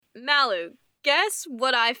Malu, guess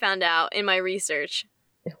what I found out in my research?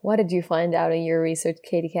 What did you find out in your research,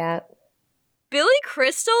 Katie Cat? Billy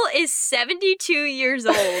Crystal is 72 years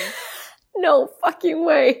old. No fucking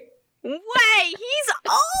way. Way! He's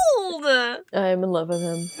old! I'm in love with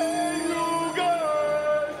him.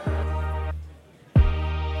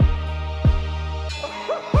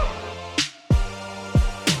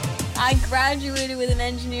 I graduated with an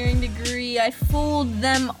engineering degree. I fooled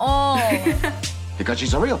them all. Because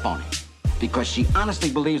she's a real phony. Because she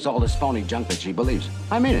honestly believes all this phony junk that she believes.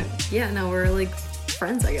 I mean it. Yeah, no, we're like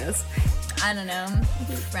friends, I guess. I don't know.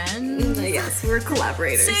 Friends? I guess we're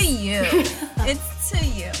collaborators. To you. It's to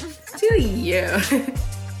you. To you.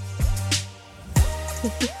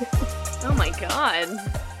 Oh my god.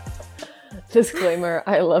 Disclaimer,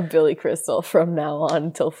 I love Billy Crystal from now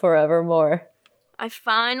on till forevermore. I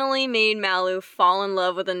finally made Malu fall in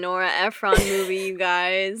love with a Nora Ephron movie, you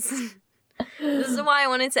guys. This is why I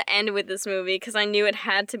wanted to end with this movie, because I knew it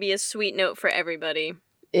had to be a sweet note for everybody.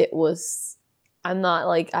 It was...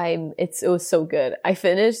 it was so good. I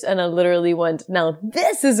finished and I literally went, now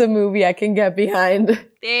this is a movie I can get behind.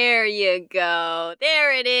 There you go.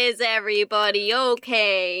 There it is, everybody.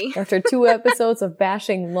 Okay. After 2 episodes of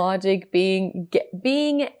bashing logic, being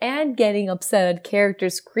and getting upset at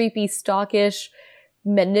characters' creepy, stalkish,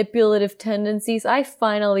 manipulative tendencies, I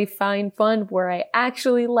finally find fun where I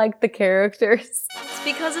actually like the characters. It's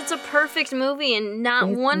because it's a perfect movie and not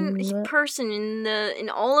one person in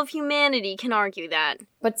all of humanity can argue that.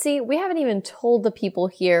 But see, we haven't even told the people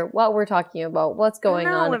here what we're talking about, what's going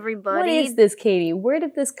on. Everybody. What is this, Katie? Where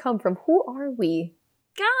did this come from? Who are we?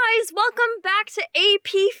 Guys, welcome back to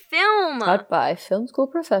AP Film. Cut by Film School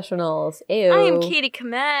Professionals. Ayo. I am Katie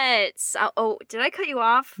Kometz. Oh, did I cut you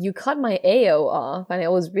off? You cut my AO off, and I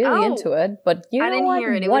was really into it, but you know what? I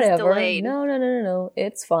didn't hear it. Whatever. It was delayed. No.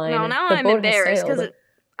 It's fine. No, now I'm embarrassed because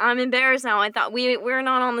I'm embarrassed now. I thought we're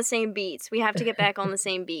not on the same beats. We have to get back on the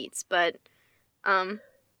same beats, but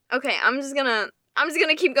okay. I'm just gonna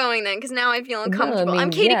keep going then, because now I feel uncomfortable.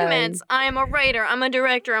 I'm Katie Kometz. I'm a writer. I'm a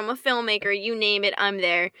director. I'm a filmmaker. You name it, I'm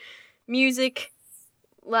there. Music,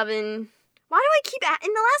 loving. Why do I keep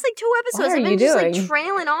in the last 2 episodes? I've been just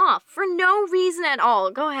trailing off for no reason at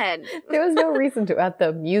all. Go ahead. There was no reason to add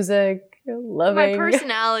the music, loving. My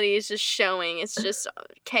personality is just showing. It's just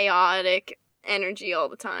chaotic energy all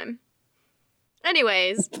the time.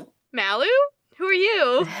 Anyways, Malu? Who are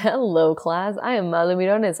you? Hello, class. I am Malu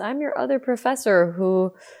Mirones. I'm your other professor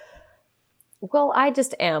who... Well, I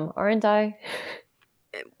just am, aren't I?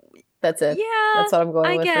 That's it. Yeah, that's what I'm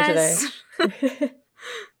going with for today.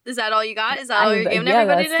 Is that all you got? Is that all you're giving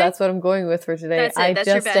everybody today? That's what I'm going with for today. That's it. That's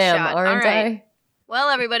your best shot. Aren't I? Well,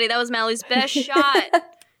 everybody, that was Malu's best shot.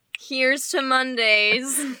 Here's to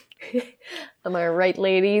Mondays. Am I right,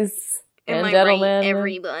 ladies and Am gentlemen? I right,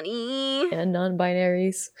 everybody? And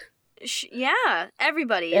non-binaries. Yeah,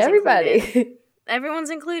 everybody is included. Everyone's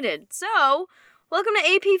included. So, welcome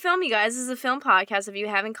to AP Film, you guys. This is a film podcast if you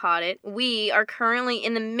haven't caught it. We are currently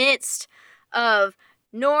in the midst of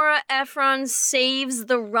Nora Ephron saves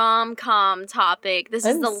the rom-com topic. This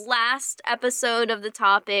is the last episode of the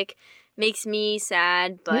topic. Makes me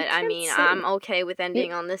sad, but I mean, I'm okay with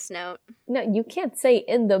ending on this note. No, you can't say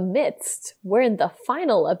in the midst. We're in the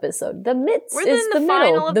final episode. The midst We're is in the middle.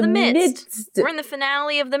 final of the midst. We're in the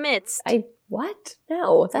finale of the midst. What?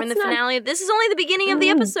 No, that's We're in the not... finale. This is only the beginning of the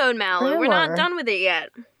episode, Malu. We're not done with it yet.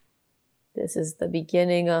 This is the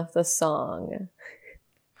beginning of the song.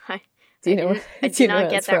 I did not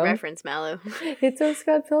get that reference, Malu. It's from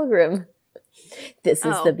Scott Pilgrim. This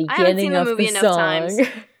is the beginning of the song. Times.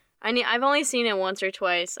 I've only seen it once or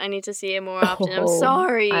twice. I need to see it more often. I'm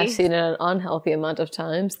sorry. I've seen it an unhealthy amount of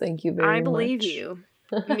times. Thank you very much. I believe you.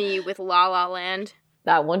 Me with La La Land.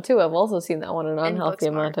 That one too. I've also seen that one an unhealthy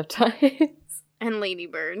amount of times. And Lady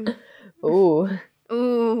Bird. Ooh,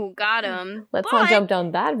 got him. Let's not jump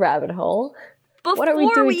down that rabbit hole.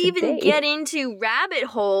 Before we even get into rabbit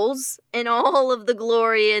holes and all of the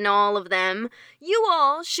glory and all of them, you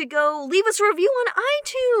all should go leave us a review on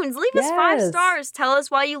iTunes. Leave us 5 stars. Tell us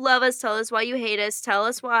why you love us. Tell us why you hate us. Tell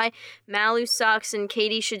us why Malu sucks and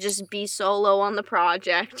Katie should just be solo on the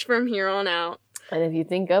project from here on out. And if you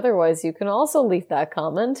think otherwise, you can also leave that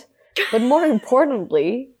comment. But more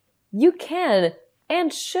importantly, you can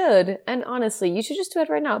and should, and honestly, you should just do it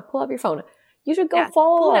right now. Pull up your phone. You should go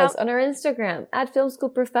follow us on our Instagram at Film School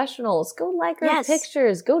Professionals. Go like our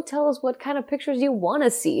pictures. Go tell us what kind of pictures you want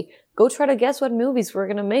to see. Go try to guess what movies we're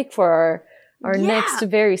going to make for our next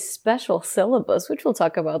very special syllabus, which we'll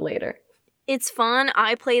talk about later. It's fun.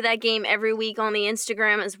 I play that game every week on the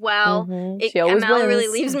Instagram as well. Mm-hmm. She always Mallow wins. really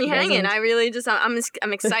leaves me hanging. Doesn't. I really just, I'm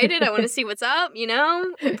excited. I want to see what's up, you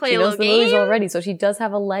know? Play she a knows little the game. movies already, so she does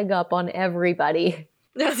have a leg up on everybody.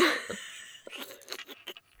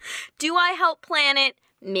 Do I help plan it?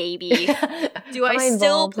 Maybe. Do I Am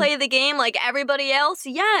still involved? play the game like everybody else?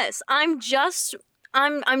 Yes. I'm just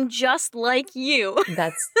like you.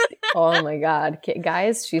 That's, oh my god.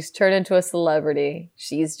 Guys, she's turned into a celebrity.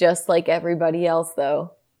 She's just like everybody else,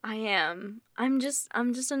 though. I am. I'm just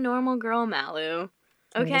a normal girl, Mallow.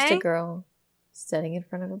 Okay? I'm just a girl standing in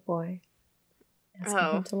front of a boy. Asking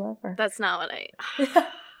him to love her. That's not what I...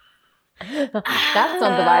 That's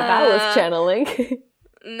not the vibe I was channeling.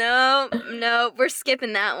 No, we're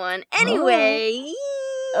skipping that one. Anyway...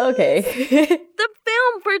 Okay. The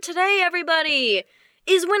film for today, everybody,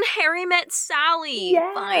 is When Harry Met Sally.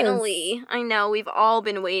 Yes. Finally. I know, we've all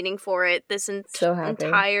been waiting for it this So happy.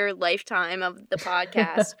 entire lifetime of the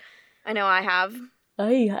podcast. I know I have.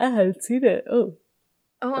 I hadn't seen it. Oh,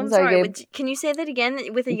 I'm sorry, sorry. Gabe. Can you say that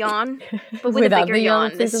again with a yawn? But with without a bigger the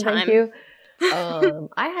yawn this please and time. Thank you.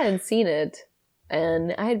 I hadn't seen it,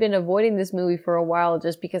 and I had been avoiding this movie for a while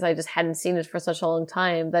just because I just hadn't seen it for such a long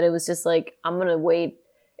time that it was just like, I'm gonna wait.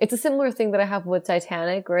 It's a similar thing that I have with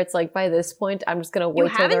Titanic, where it's like, by this point, I'm just gonna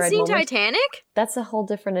wait till the right moment. You haven't seen Titanic? That's a whole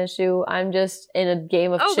different issue. I'm just in a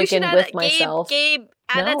game of we should chicken add with that. myself. Gabe,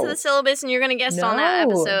 add that to the syllabus, and you're gonna guest on that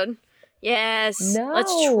No. episode. Yes. No,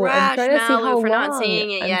 Let's I'm trash trying to see how Mallow for long. not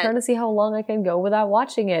seeing it I'm yet. trying to see how long I can go without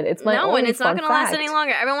watching it. It's my only and it's fun not gonna last fact. any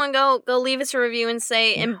longer. Everyone go leave us a review and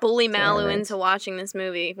say and bully Mallow it. into watching this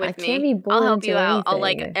movie with I me. can't be bullied I'll help into you out.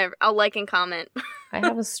 anything. I'll like and comment. I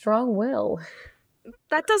have a strong will.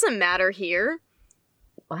 That doesn't matter here.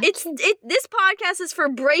 I This podcast is for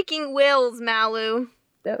breaking wills, Mallow.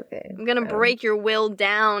 Okay. I'm gonna break your will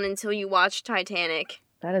down until you watch Titanic.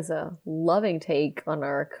 That is a loving take on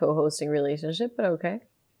our co-hosting relationship, but okay.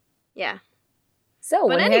 Yeah. So,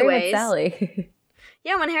 But when Harry Met anyways- Sally.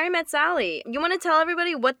 Yeah, When Harry Met Sally. You want to tell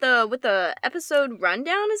everybody what the episode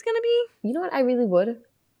rundown is gonna be? You know what? I really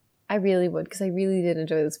would, because I really did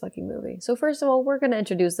enjoy this fucking movie. So first of all, we're going to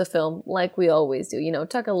introduce the film like we always do. You know,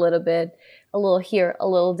 talk a little bit, a little here, a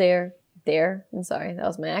little there. I'm sorry, that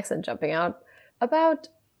was my accent jumping out. About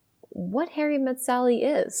what Harry Met Sally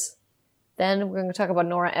is. Then we're going to talk about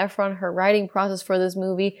Nora Ephron, her writing process for this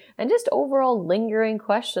movie, and just overall lingering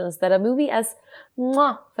questions that a movie as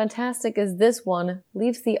fantastic as this one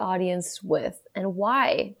leaves the audience with, and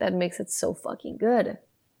why that makes it so fucking good.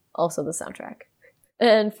 Also the soundtrack.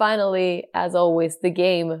 And finally, as always, the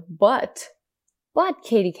game, but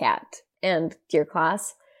Katie Cat and dear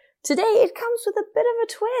class, today it comes with a bit of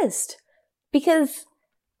a twist because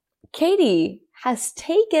Katie has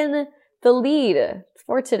taken the lead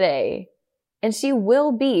for today and she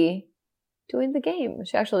will be doing the game.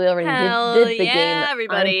 She actually already did the game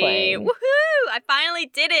everybody. I'm playing. Woohoo! I finally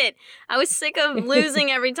did it. I was sick of losing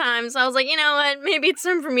every time, so I was like, you know what? Maybe it's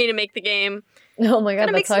time for me to make the game. Oh my god,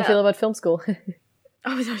 Gotta that's mix how I it feel up. about film school.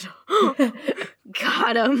 Oh,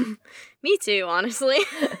 got him. Me too, honestly.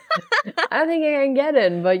 I don't think I can get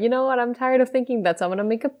in, but you know what? I'm tired of thinking that, so I'm gonna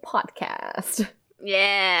make a podcast.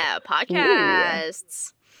 Yeah,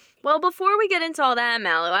 podcasts. Well, before we get into all that,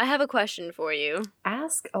 Mallow, I have a question for you.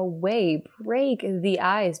 Ask away, break the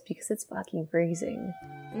ice, because it's fucking freezing.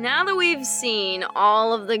 Now that we've seen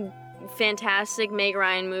all of the fantastic Meg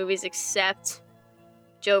Ryan movies except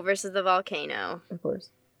Joe versus the Volcano, Of course.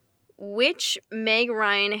 which Meg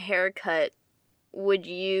Ryan haircut would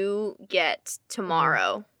you get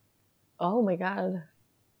tomorrow? Oh my god.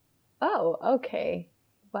 Oh, okay.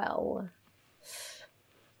 Well,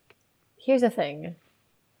 here's the thing.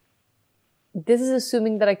 This is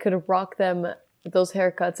assuming that I could rock those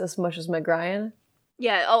haircuts as much as Meg Ryan.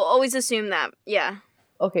 Yeah, I'll always assume that. Yeah.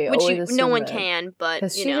 Okay, Which always no assume one that. can, but,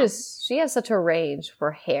 Because you know, she has such a range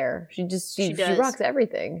for hair. She does. rocks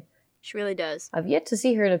everything. she really does. I've yet to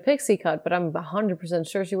see her in a pixie cut, but I'm 100%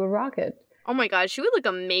 sure she would rock it. Oh my god, she would look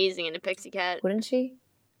amazing in a pixie cat. Wouldn't she?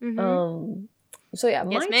 Mm-hmm. So yeah,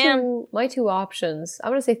 Yes, ma'am. my two options.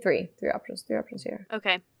 I'm gonna say three options here.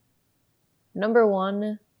 Okay. Number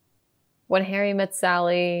one, when Harry met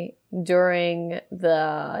Sally during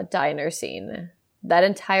the diner scene, that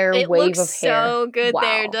entire It wave looks of hair. so good Wow.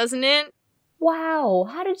 there, doesn't it? Wow,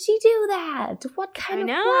 how did she do that? What kind I of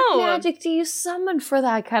know. black magic do you summon for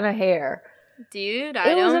that kind of hair? Dude,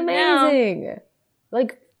 I It was don't know. amazing.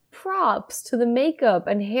 Like, props to the makeup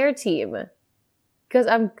and hair team. Because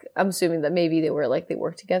I'm assuming that maybe they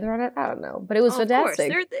worked together on it. I don't know, but it was Oh, of course.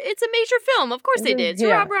 fantastic. It's a major film. Of course they did. It's a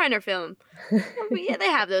Yeah. Rob Reiner film. Yeah, they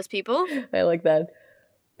have those people. I like that.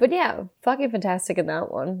 But yeah, fucking fantastic in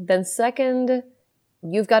that one. Then second,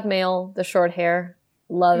 You've Got Mail, the short hair.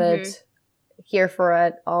 Love it. Here for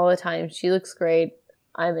it all the time. She looks great.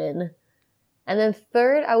 I'm in. And then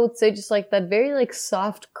third, I would say just like that very like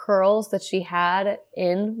soft curls that she had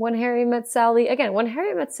in When Harry Met Sally. Again, When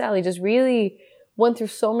Harry Met Sally just really went through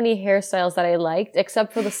so many hairstyles that I liked,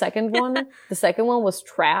 except for the second one. The second one was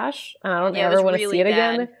trash, and I don't ever want to see it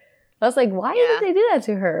again. I was like, why did they do that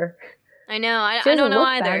to her? I know. I don't know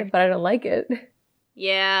either. Bad, but I don't like it.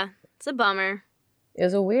 Yeah, it's a bummer. It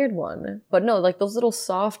was a weird one. But no, like those little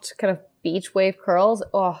soft kind of beach wave curls.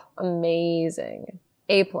 Oh, amazing.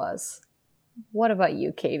 A+. What about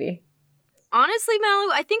you, Katie? Honestly,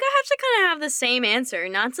 Malu, I think I have to kind of have the same answer.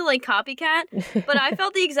 Not to like copycat, but I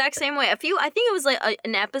felt the exact same way. I think it was like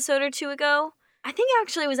an episode or two ago. I think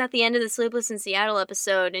actually it was at the end of the Sleepless in Seattle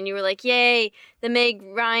episode, and you were like, yay, the Meg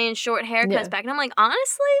Ryan short haircut's back. And I'm like,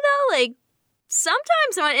 honestly, though, like,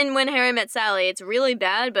 sometimes when Harry Met Sally, it's really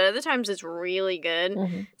bad, but other times it's really good.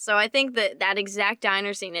 Mm-hmm. So I think that exact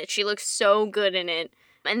diner scene, she looks so good in it.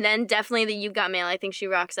 And then definitely the You've Got Mail, I think she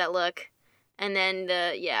rocks that look. And then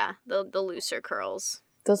the looser curls.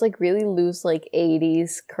 Those like really loose like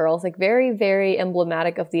 80s curls, like very, very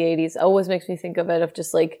emblematic of the 80s. Always makes me think of it of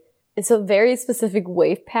just like, it's a very specific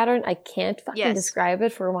wave pattern. I can't fucking describe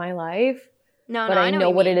it for my life. But I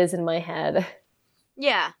know what it is in my head.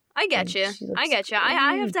 Yeah, I get you. I get you.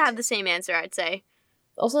 I have to have the same answer, I'd say.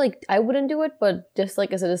 Also, like, I wouldn't do it, but just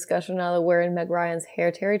like as a discussion now that we're in Meg Ryan's hair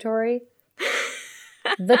territory,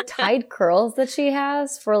 the tight curls that she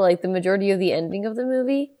has for like the majority of the ending of the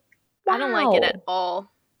movie. Wow. I don't like it at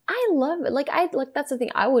all. I love it. Like that's the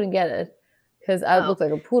thing. I wouldn't get it. Because I would look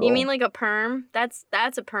like a poodle. You mean like a perm? That's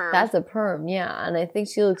a perm. That's a perm, yeah. And I think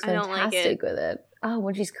she looks fantastic with it. Oh,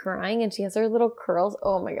 when she's crying and she has her little curls.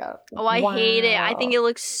 Oh my god. Oh, I hate it. I think it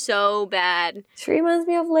looks so bad. She reminds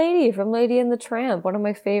me of Lady from Lady and the Tramp. One of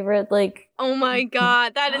my favorite, like... Oh my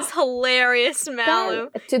god, that is hilarious,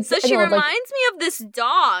 Malu. So she reminds me of this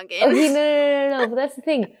dog. Okay, no. But that's the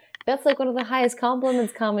thing. That's like one of the highest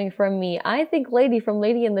compliments coming from me. I think Lady from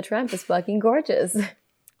Lady and the Tramp is fucking gorgeous.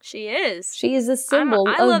 She is. She is a symbol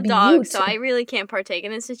of beauty. I love dogs, so I really can't partake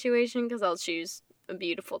in this situation because I'll choose a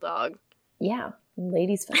beautiful dog. Yeah,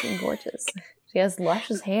 Lady's fucking gorgeous. She has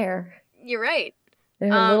luscious hair. You're right.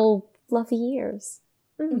 And her little fluffy ears.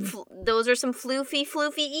 Those are some floofy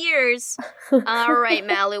ears. All right,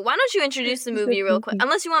 Malu, why don't you introduce the movie real quick?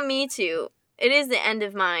 Unless you want me to. It is the end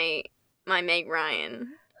of my Meg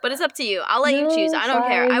Ryan. But it's up to you. I'll let you choose. I don't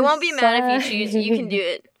care. I won't be mad if you choose. You can do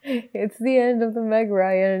it. It's the end of the Meg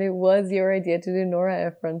Ryan, and it was your idea to do Nora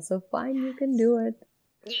Ephron, so fine, you can do it.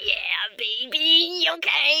 Yeah, baby.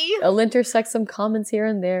 Okay. I'll intersect some comments here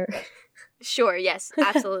and there. Sure. Yes.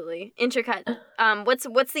 Absolutely. Intercut.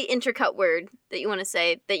 What's the intercut word that you want to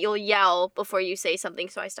say that you'll yell before you say something?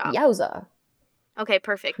 So I stop. Yowza. Okay.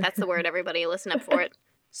 Perfect. That's the word. Everybody, listen up for it.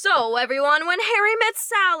 So, everyone, When Harry Met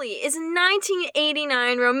Sally is a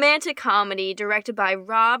 1989 romantic comedy directed by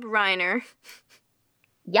Rob Reiner.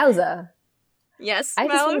 Yowza. Yes, I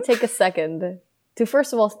just want to take a second to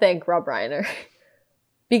first of all thank Rob Reiner.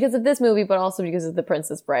 Because of this movie, but also because of The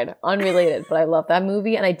Princess Bride. Unrelated, but I love that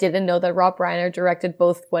movie, and I didn't know that Rob Reiner directed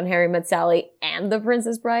both When Harry Met Sally and The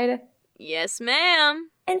Princess Bride. Yes, ma'am.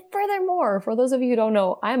 And furthermore, for those of you who don't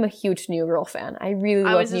know, I'm a huge New Girl fan. I really love New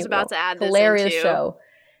Girl. I was just about to add this Hilarious in too. Show.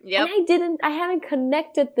 Yep. And I haven't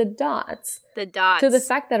connected the dots. To the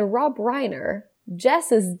fact that Rob Reiner,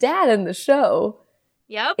 Jess's dad in the show,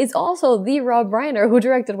 is also the Rob Reiner who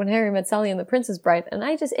directed When Harry Met Sally and The Princess Bride. And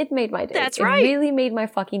it made my day. That's right. It really made my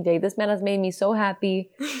fucking day. This man has made me so happy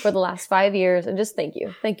for the last 5 years. And just thank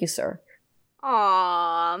you. Thank you, sir.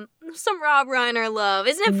 Aww. Some Rob Reiner love.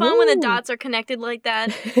 Isn't it fun when the dots are connected like that?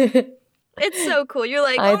 It's so cool. You're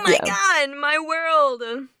like, oh my god, my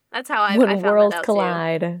world. That's how I found that out When worlds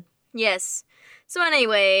collide. Yes. So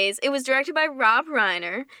anyways, it was directed by Rob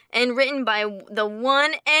Reiner and written by the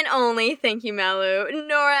one and only, thank you, Malu,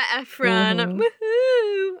 Nora Ephron.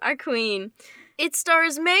 Woohoo! Our queen. It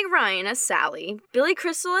stars Meg Ryan as Sally, Billy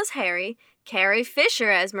Crystal as Harry, Carrie Fisher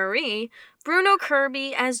as Marie, Bruno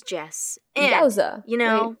Kirby as Jess. And, Yowza. you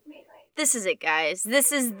know, this is it, guys.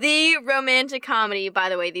 This is the romantic comedy. By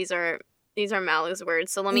the way, these are Malu's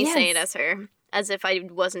words, so let me say it as her. As if I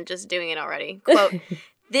wasn't just doing it already. Quote,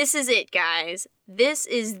 this is it, guys. This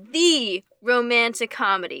is the romantic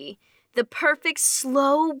comedy. The perfect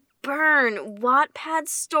slow burn Wattpad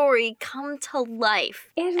story come to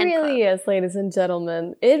life. It really is, ladies and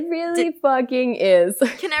gentlemen. It really fucking is.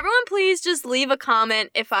 Can everyone please just leave a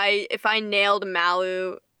comment if I nailed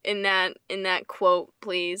Malu in that quote,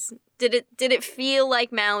 please? Did it feel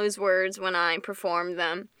like Malu's words when I performed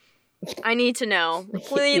them? I need to know.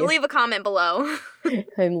 Please leave a comment below.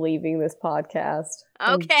 I'm leaving this podcast.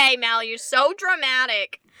 Okay, Mal, you're so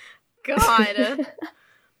dramatic. God.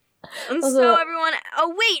 And so everyone... Oh,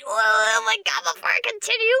 wait. Oh, my God, before I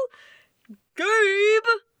continue...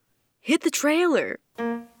 Gabe! Hit the trailer.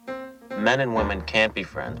 Men and women can't be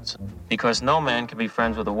friends because no man can be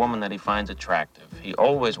friends with a woman that he finds attractive. He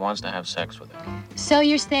always wants to have sex with her. So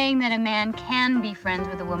you're saying that a man can be friends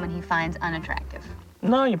with a woman he finds unattractive?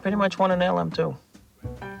 No, you pretty much want to nail him, too.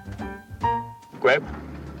 Grape?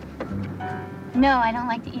 No, I don't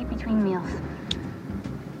like to eat between meals.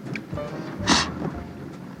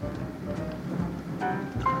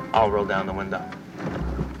 I'll roll down the window.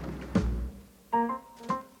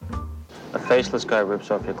 A faceless guy rips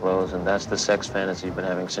off your clothes, and that's the sex fantasy you've been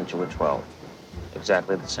having since you were 12.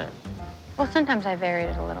 Exactly the same. Well, sometimes I varied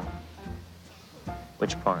it a little.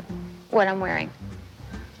 Which part? What I'm wearing.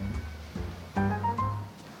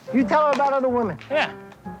 You tell her about other women. Yeah,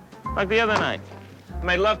 like the other night. I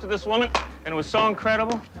made love to this woman, and it was so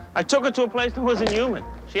incredible. I took her to a place that wasn't human.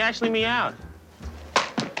 She actually meowed.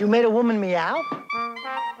 You made a woman meow?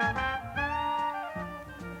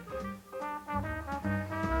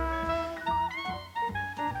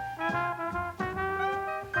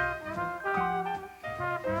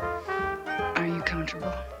 Are you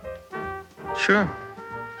comfortable? Sure.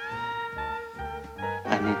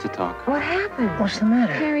 I need to talk. What happened? What's the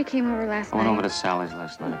matter? Harry came over last I went night. over to Sally's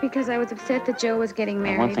last night. Because I was upset that Joe was getting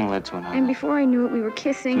married. One thing led to another. And before I knew it, we were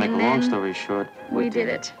kissing, To make and a then long story short, we did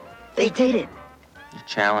it. They dated. You're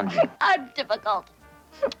challenging, I'm difficult.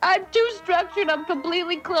 I'm too structured. I'm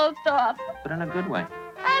completely closed off. but in a good way. And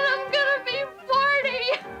I'm gonna be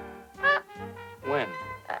 40. When?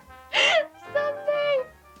 Someday.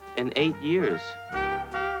 In 8 years.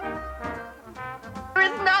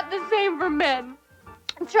 It's not the same for men.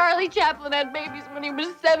 Charlie Chaplin had babies when he was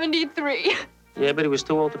 73. Yeah, but he was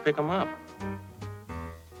too old to pick them up.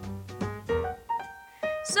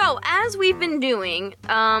 So, as we've been doing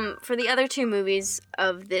for the other two movies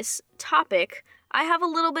of this topic, I have a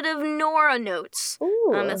little bit of Nora notes.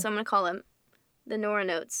 Ooh. That's what I'm going to call them. The Nora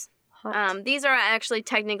notes. Hot. These are actually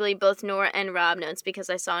technically both Nora and Rob notes because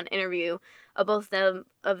I saw an interview of both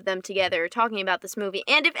of them together talking about this movie.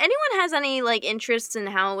 And if anyone has any interests in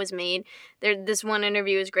how it was made, this one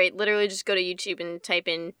interview is great. Literally just go to YouTube and type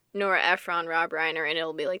in Nora Ephron, Rob Reiner, and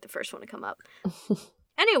it'll be the first one to come up.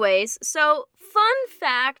 Anyways, so fun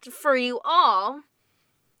fact for you all,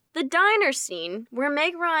 the diner scene where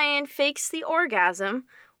Meg Ryan fakes the orgasm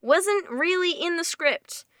wasn't really in the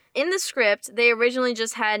script. In the script, they originally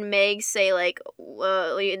just had Meg say,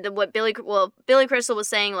 what Billy Crystal was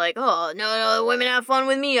saying, oh, no, women have fun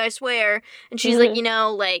with me, I swear. And she's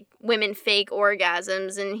women fake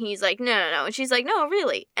orgasms. And he's like, no. And she's like, no,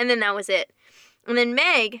 really. And then that was it. And then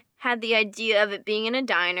Meg had the idea of it being in a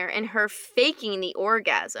diner and her faking the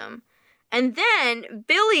orgasm. And then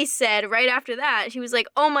Billy said right after that, he was like,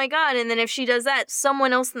 oh my God. And then if she does that,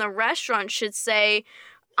 someone else in the restaurant should say,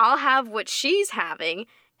 I'll have what she's having.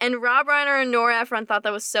 And Rob Reiner and Nora Ephron thought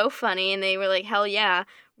that was so funny, and they were like, hell yeah.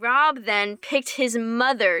 Rob then picked his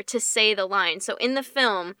mother to say the line. So in the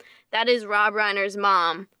film, that is Rob Reiner's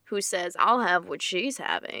mom who says, I'll have what she's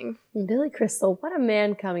having. Billy Crystal, what a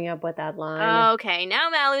man coming up with that line. Okay, now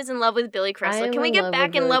Malu's in love with Billy Crystal. Can we get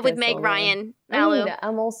back in love with Meg Ryan, Malu?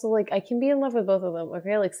 I'm also I can be in love with both of them,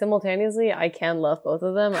 okay? Simultaneously, I can love both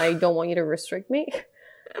of them. I don't want you to restrict me.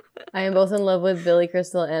 I am both in love with Billy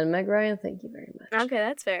Crystal and Meg Ryan. Thank you very much. Okay,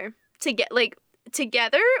 that's fair.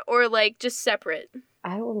 Together or just separate?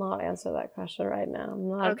 I will not answer that question right now. I'm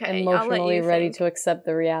not Okay, emotionally ready to accept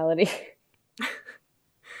the reality.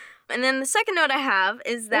 And then the second note I have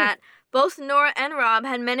is that both Nora and Rob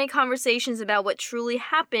had many conversations about what truly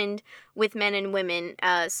happened with men and women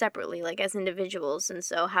separately, as individuals. And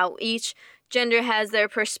so how each gender has their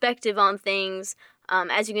perspective on things.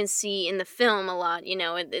 As you can see in the film a lot,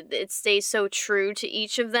 it stays so true to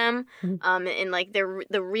each of them, and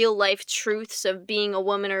the real life truths of being a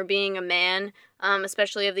woman or being a man,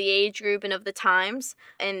 especially of the age group and of the times.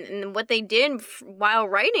 And what they did while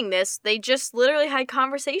writing this, they just literally had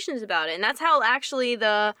conversations about it. And that's how actually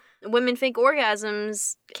the women fake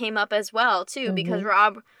orgasms came up as well, too, because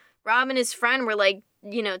Rob and his friend were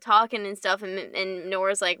talking and stuff, and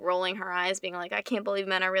Nora's rolling her eyes, being like, I can't believe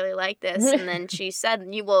men are really like this. And then she said,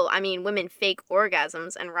 women fake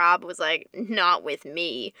orgasms, and Rob was like, not with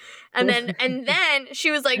me. And then she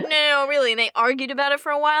was like, no, really. And they argued about it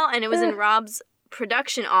for a while, and it was in Rob's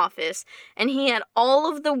production office, and he had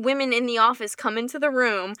all of the women in the office come into the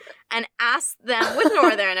room and ask them, with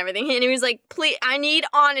Nora there and everything, and he was like, please, I need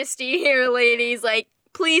honesty here, ladies, like,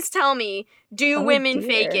 please tell me, do women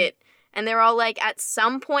fake it? And they're all like, at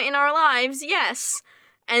some point in our lives, yes.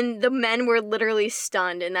 And the men were literally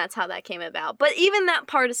stunned, and that's how that came about. But even that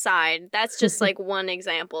part aside, that's just like one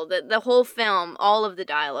example. The whole film, all of the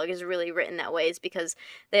dialogue is really written that way, is because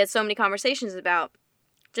they had so many conversations about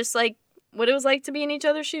just like what it was like to be in each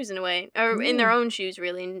other's shoes in a way, or in their own shoes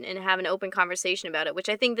really, and have an open conversation about it, which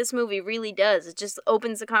I think this movie really does. It just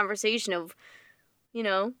opens the conversation of, you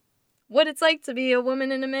know, what it's like to be a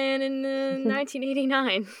woman and a man in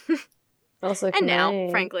 1989. Also, and now,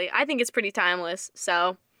 frankly, I think it's pretty timeless,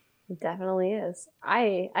 so. It definitely is.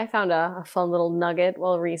 I found a fun little nugget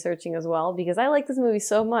while researching as well, because I like this movie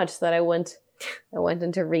so much that I went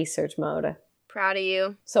into research mode. Proud of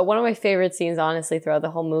you. So one of my favorite scenes, honestly, throughout the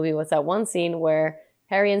whole movie was that one scene where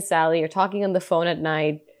Harry and Sally are talking on the phone at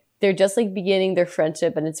night. They're just like beginning their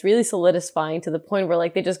friendship, and it's really solidifying to the point where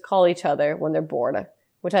like they just call each other when they're bored,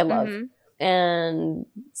 which I love. And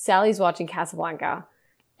Sally's watching Casablanca.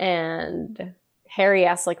 And Harry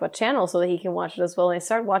asks, like, what channel so that he can watch it as well. And they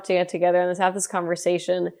start watching it together and they have this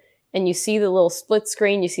conversation. And you see the little split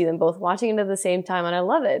screen. You see them both watching it at the same time. And I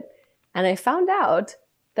love it. And I found out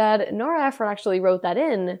that Nora Ephron actually wrote that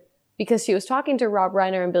in because she was talking to Rob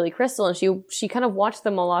Reiner and Billy Crystal. And she kind of watched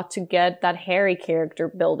them a lot to get that Harry character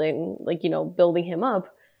building, like, you know, building him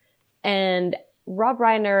up. And Rob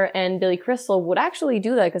Reiner and Billy Crystal would actually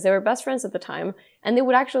do that because they were best friends at the time. And they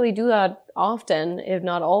would actually do that often, if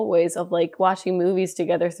not always, of like watching movies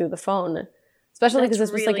together through the phone. Especially because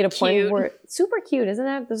this was like at a point where, super cute, isn't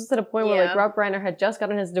it? This was at a point where like Rob Reiner had just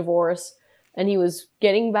gotten his divorce and he was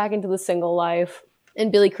getting back into the single life.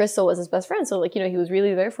 And Billy Crystal was his best friend. So like, you know, he was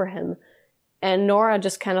really there for him. And Nora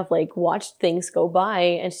just kind of like watched things go by,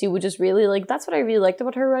 and she would just really like, that's what I really liked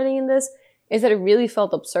about her writing in this, is that it really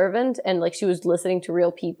felt observant and like she was listening to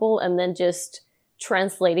real people and then just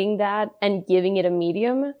translating that and giving it a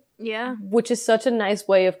medium. Yeah. Which is such a nice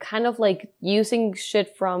way of kind of like using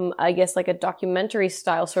shit from, I guess, like a documentary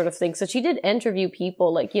style sort of thing. So she did interview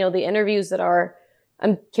people, like, you know, the interviews that are,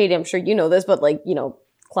 Katie, I'm sure you know this, but like, you know,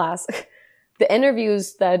 class, the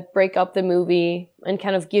interviews that break up the movie and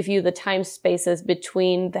kind of give you the time spaces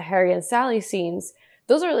between the Harry and Sally scenes,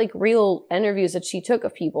 those are like real interviews that she took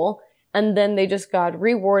of people. And then they just got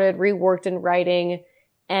reworded, reworked in writing,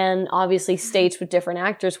 and obviously staged with different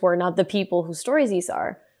actors who are not the people whose stories these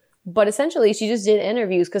are. But essentially, she just did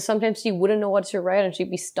interviews because sometimes she wouldn't know what to write and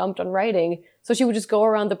she'd be stumped on writing. So she would just go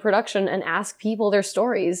around the production and ask people their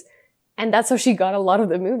stories. And that's how she got a lot of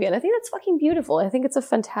the movie. And I think that's fucking beautiful. I think it's a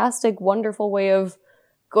fantastic, wonderful way of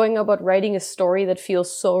going about writing a story that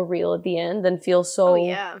feels so real at the end and feels so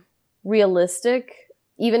realistic.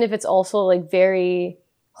 Even if it's also like very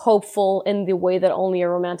hopeful in the way that only a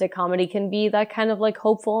romantic comedy can be, that kind of like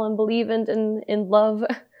hopeful and believe in love.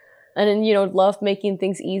 And in, you know, love making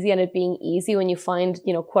things easy and it being easy when you find,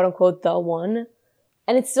 you know, quote unquote, the one.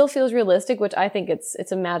 And it still feels realistic, which I think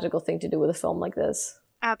it's a magical thing to do with a film like this.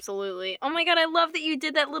 Absolutely. Oh my god, I love that you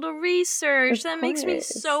did that little research. That makes me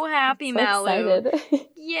so happy, so Malu. Excited.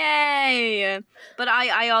 Yay! But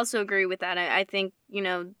I also agree with that. I think, you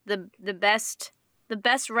know, the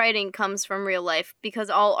best writing comes from real life because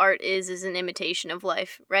all art is an imitation of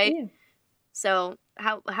life, right? Yeah. So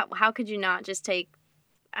how could you not just take,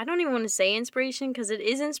 I don't even want to say inspiration because it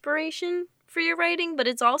is inspiration for your writing, but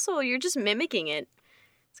it's also, you're just mimicking it.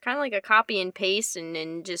 It's kind of like a copy and paste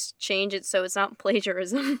and just change it so it's not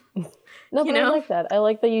plagiarism. No, but I like that. I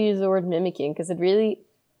like that you use the word mimicking because it really,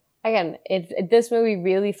 again, this movie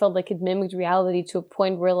really felt like it mimicked reality to a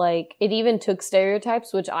point where like it even took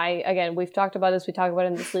stereotypes, which we've talked about this. We talked about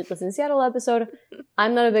it in the Sleepless in Seattle episode.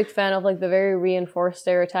 I'm not a big fan of like the very reinforced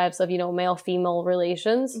stereotypes of, you know, male-female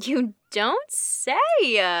relations. You don't say.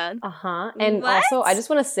 Uh-huh. And also, I just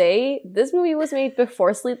want to say, this movie was made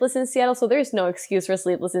before Sleepless in Seattle, so there's no excuse for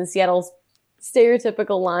Sleepless in Seattle's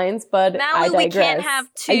stereotypical lines, but Malu, I digress. We can't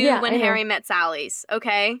have two When Harry Met Sally's,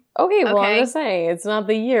 okay? Okay, well, I'm just saying, it's not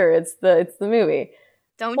the year, it's the movie.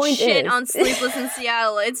 Don't shit on Sleepless in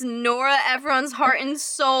Seattle. It's Nora Ephron's heart and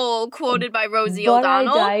soul, quoted by Rosie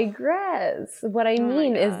O'Donnell. But I digress. What I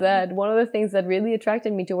mean is that one of the things that really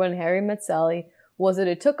attracted me to When Harry Met Sally was that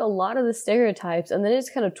it took a lot of the stereotypes and then it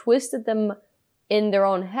just kind of twisted them in their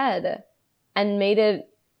own head and made it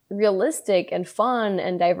realistic and fun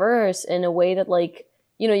and diverse in a way that, like,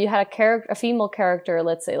 you know, you had a female character,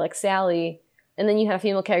 let's say like Sally, and then you had a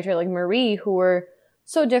female character like Marie, who were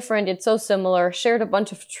so different, it's so similar, shared a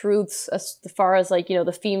bunch of truths as far as like,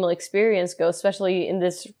 the female experience goes, especially in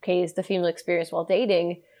this case, the female experience while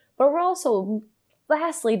dating, but we're also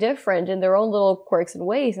vastly different in their own little quirks and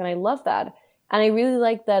ways, and I love that. And I really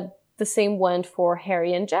like that the same went for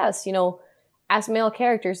Harry and Jess. As male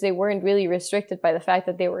characters, they weren't really restricted by the fact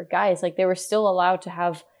that they were guys. Like, they were still allowed to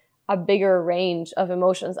have a bigger range of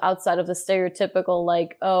emotions outside of the stereotypical,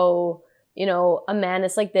 like, oh, a man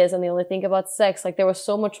is like this and they only think about sex. Like, there was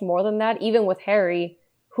so much more than that, even with Harry,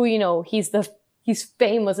 who, he's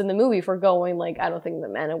famous in the movie for going, like, I don't think that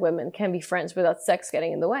men and women can be friends without sex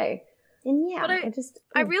getting in the way. And yeah,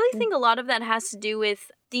 I really think a lot of that has to do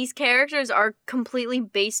with these characters are completely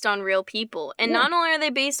based on real people. And not only are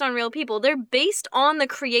they based on real people, they're based on the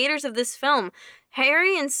creators of this film.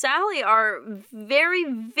 Harry and Sally are very,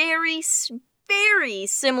 very, very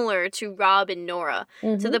similar to Rob and Nora,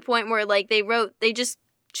 to the point where, like, they just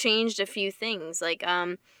changed a few things. Like,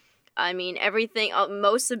 everything,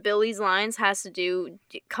 most of Billy's lines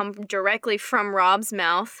come directly from Rob's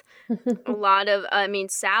mouth. A lot of,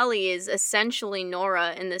 Sally is essentially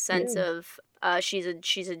Nora in the sense of, she's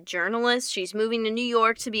a journalist. She's moving to New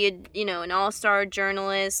York to be an all-star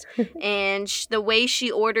journalist, and the way she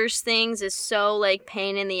orders things is so, like,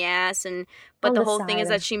 pain in the ass, but the whole thing is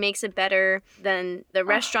that she makes it better than the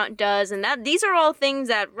restaurant does, and these are all things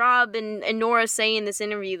that Rob and Nora say in this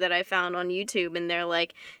interview that I found on YouTube, and they're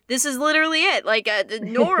like, this is literally it. Like,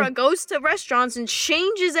 Nora goes to restaurants and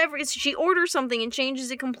changes she orders something and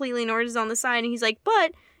changes it completely and orders on the side, and he's like,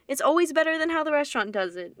 but it's always better than how the restaurant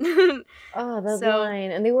does it. Oh, that's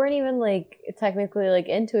line. And they weren't even, like, technically, like,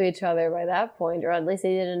 into each other by that point, or at least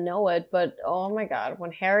they didn't know it. But, oh my God,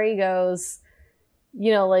 when Harry goes,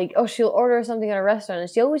 like, oh, she'll order something at a restaurant and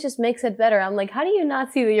she always just makes it better. I'm like, how do you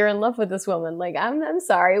not see that you're in love with this woman? Like, I'm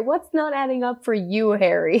sorry. What's not adding up for you,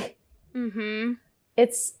 Harry? Mm-hmm.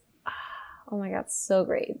 It's, oh my God, so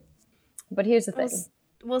great. But here's the thing.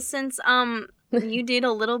 Well, since, you did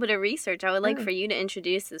a little bit of research, I would like for you to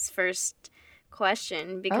introduce this first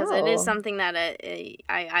question, because it is something that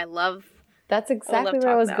I love. That's exactly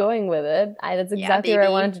where I was going with it. That's exactly where I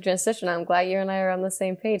wanted to transition. I'm glad you and I are on the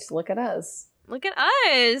same page. Look at us. Look at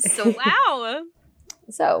us. Wow.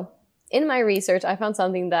 So, in my research, I found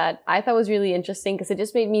something that I thought was really interesting because it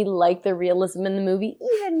just made me like the realism in the movie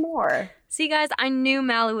even more. See, guys, I knew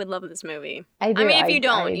Malu would love this movie. I do. I mean, if you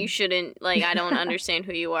don't, you shouldn't. Like, I don't understand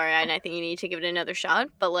who you are, and I think you need to give it another shot.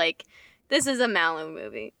 But, like, this is a Malu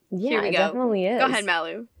movie. Yeah, here we go. It definitely is. Go ahead,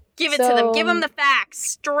 Malu. Give it to them. Give them the facts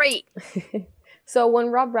straight. So when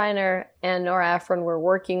Rob Reiner and Nora Ephron were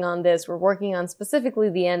working on this, were working on specifically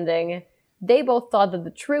the ending, they both thought that the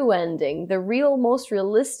true ending, the real, most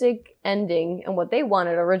realistic ending, and what they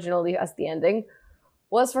wanted originally as the ending,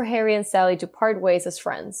 was for Harry and Sally to part ways as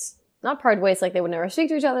friends. Not part ways like they would never speak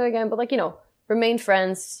to each other again, but, like, remain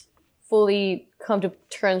friends, fully come to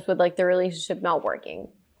terms with, like, their relationship not working.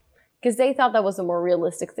 Because they thought that was a more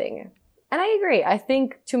realistic thing. And I agree. I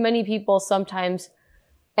think to many people, sometimes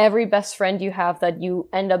every best friend you have that you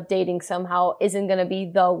end up dating somehow isn't going to be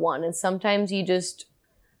the one. And sometimes you just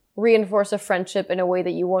reinforce a friendship in a way that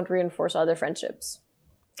you won't reinforce other friendships.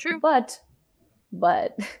 True. But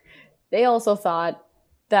they also thought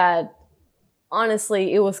that,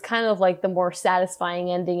 honestly, it was kind of like the more satisfying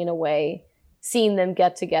ending in a way, seeing them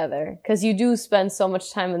get together. Because you do spend so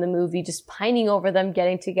much time in the movie just pining over them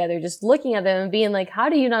getting together, just looking at them and being like, how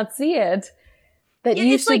do you not see it? That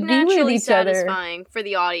you should like be with each other. It's satisfying for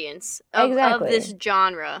the audience of this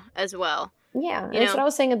genre as well. Yeah, and that's what I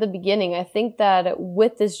was saying at the beginning. I think that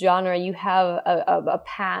with this genre, you have a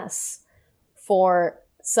pass for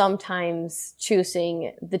sometimes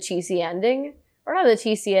choosing the cheesy ending. Or not the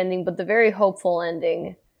cheesy ending, but the very hopeful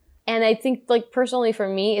ending. And I think, like, personally for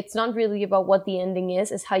me, it's not really about what the ending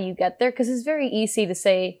is how you get there. Because it's very easy to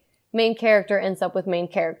say main character ends up with main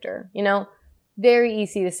character, Very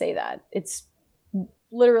easy to say that. It's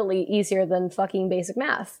literally easier than fucking basic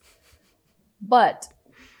math. But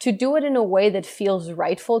to do it in a way that feels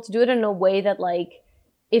rightful, to do it in a way that, like,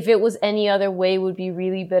 if it was any other way would be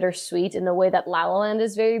really bittersweet, in the way that La La Land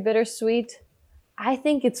is very bittersweet, I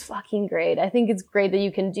think it's fucking great. I think it's great that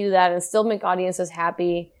you can do that and still make audiences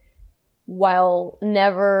happy while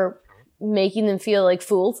never making them feel like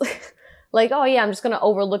fools. Like, oh yeah, I'm just going to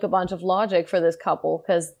overlook a bunch of logic for this couple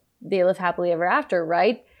because they live happily ever after,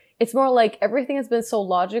 right? It's more like everything has been so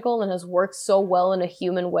logical and has worked so well in a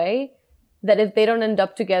human way that if they don't end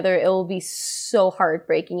up together, it will be so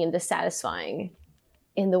heartbreaking and dissatisfying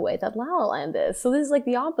in the way that La La Land is. So this is like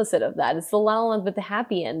the opposite of that. It's the La La Land with the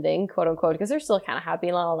happy ending, quote unquote, because they're still kind of happy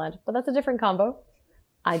in La La Land, but that's a different combo.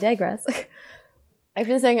 I digress. I've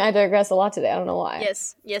been saying I digress a lot today. I don't know why.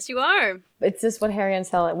 Yes, you are. It's just when Harry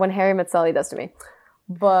Met Sally does to me.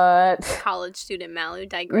 But college student Malu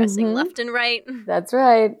digressing left and right. That's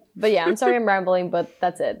right. But yeah, I'm sorry I'm rambling, but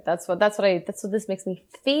that's it. That's what this makes me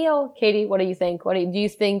feel. Katie, what do you think? Do you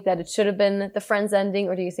think that it should have been the Friends ending,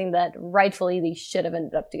 or do you think that rightfully they should have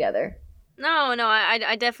ended up together? No,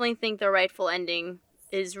 I definitely think the rightful ending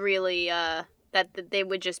is really that they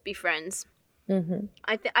would just be friends. Mm-hmm.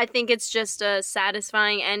 I think it's just a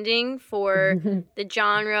satisfying ending for the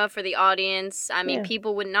genre, for the audience. I mean,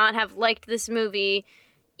 people would not have liked this movie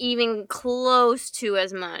even close to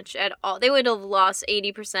as much at all. They would have lost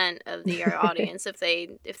 80% of their audience if they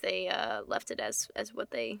left it as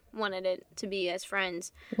what they wanted it to be, as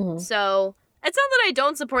friends. Mm-hmm. So it's not that I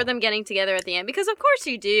don't support them getting together at the end, because of course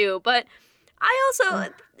you do, but I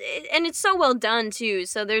also, and it's so well done too,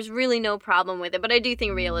 so there's really no problem with it. But I do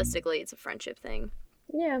think realistically it's a friendship thing.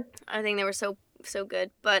 Yeah. I think they were so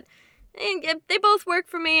good. But they both work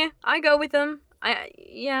for me. I go with them.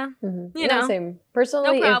 You know. Same.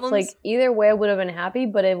 Personally, no if either way I would have been happy,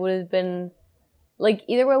 but it would have been,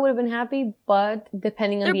 either way I would have been happy, but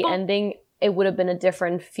depending on the ending, it would have been a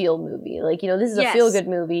different feel movie. This is a feel-good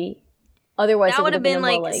movie. Otherwise, that would have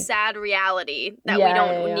been sad reality that we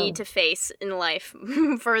don't need to face in life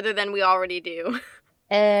further than we already do.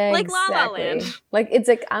 Exactly. Like La La Land. It's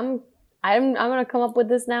like I'm gonna come up with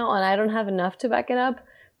this now, and I don't have enough to back it up.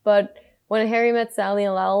 But when Harry Met Sally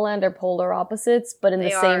and La La Land are polar opposites, but in the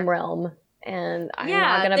same realm, and I'm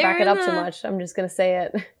not gonna back it up too much. I'm just gonna say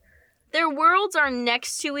it. Their worlds are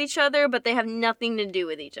next to each other, but they have nothing to do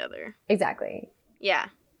with each other. Exactly. Yeah.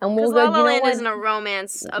 And because La La Land isn't a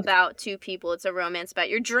romance about two people. It's a romance about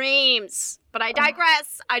your dreams. But I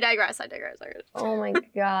digress. I digress. Oh my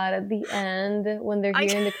God. At the end, when they're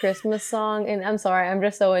hearing the Christmas song, and I'm sorry, I'm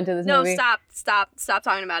just so into this movie. No, stop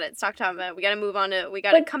talking about it. Stop talking about it. We gotta move on to, we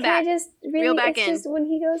gotta come back. Reel back in. Just when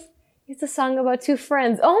he goes, it's a song about two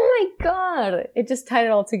friends. Oh my God. It just tied it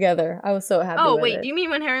all together. I was so happy with wait, do you mean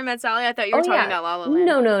When Harry Met Sally? I thought you were talking about La La Land.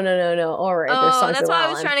 No. All right. Oh, that's why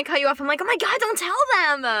I was trying to cut you off. I'm like, oh my God, don't tell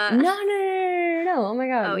them. No. Oh my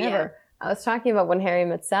God, never. Yeah. I was talking about When Harry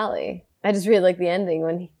Met Sally. I just really like the ending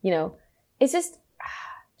when, it's just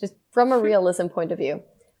from a realism point of view.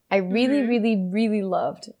 I really, really, really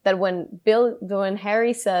loved that when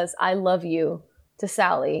Harry says, I love you to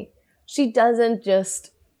Sally, she doesn't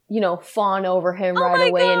just, fawn over him right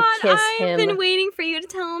away and kiss him. I've been waiting for you to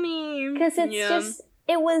tell me. Because it's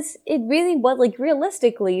it really was,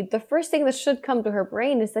 realistically, the first thing that should come to her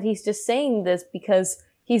brain is that he's just saying this because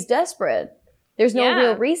he's desperate. There's no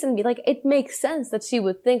real reason. It makes sense that she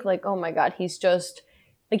would think, oh my God, he's just,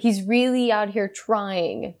 he's really out here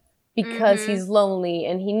trying because he's lonely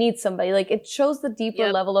and he needs somebody. It shows the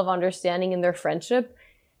deeper level of understanding in their friendship.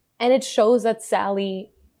 And it shows that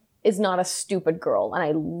Sally is not a stupid girl. And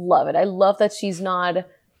I love it. I love that she's not a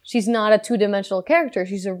two-dimensional character.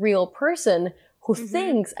 She's a real person who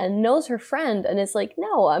thinks and knows her friend. And it's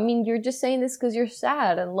no, I mean, you're just saying this because you're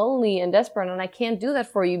sad and lonely and desperate. And I can't do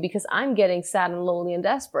that for you because I'm getting sad and lonely and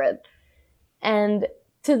desperate. And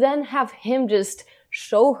to then have him just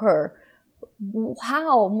show her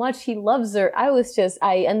how much he loves her.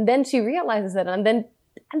 And then she realizes it. And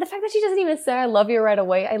the fact that she doesn't even say, I love you right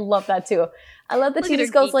away. I love that too. I love that she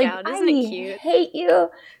just goes I hate you.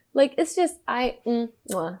 It's just,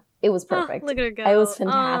 it was perfect. Look at her go. It was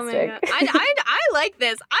fantastic. Oh my God. I like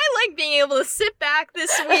this. I like being able to sit back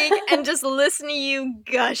this week and just listen to you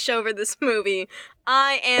gush over this movie.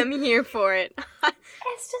 I am here for it.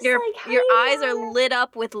 It's just your eyes are lit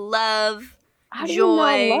up with love, how do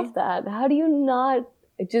joy. You not love that? How do you not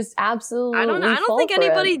just absolutely I don't think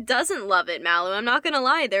anybody doesn't love it, Malu. I'm not gonna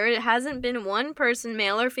lie. There hasn't been one person,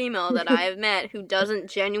 male or female, that I have met who doesn't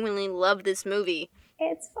genuinely love this movie.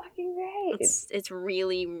 It's fucking great. It's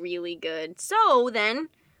really, really good. So then,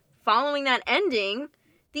 following that ending,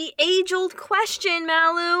 the age-old question,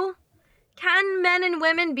 Malu: can men and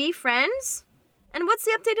women be friends? And what's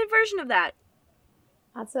the updated version of that?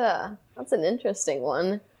 That's an interesting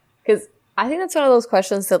one, because I think that's one of those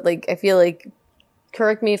questions that I feel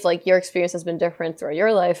correct me if your experience has been different throughout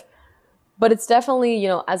your life, but it's definitely,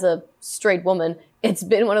 as a straight woman, it's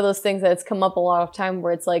been one of those things that's come up a lot of time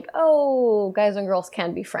where it's oh, guys and girls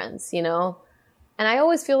can be friends, And I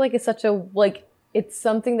always feel it's such a, it's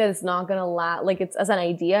something that is not going to last, it's as an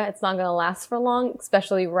idea, it's not going to last for long,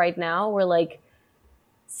 especially right now where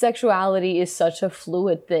sexuality is such a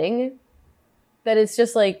fluid thing that it's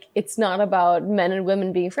just it's not about men and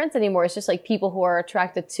women being friends anymore. It's just people who are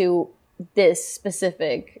attracted to this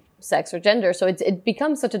specific sex or gender. So it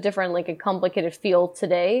becomes such a different, a complicated field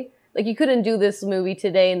today. You couldn't do this movie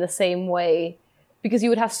today in the same way because you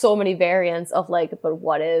would have so many variants of like, but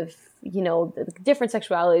what if, you know, the different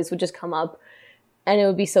sexualities would just come up and it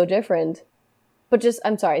would be so different. But just,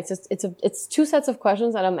 I'm sorry, it's two sets of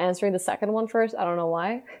questions and I'm answering the second one first. I don't know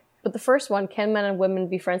why. But the first one, can men and women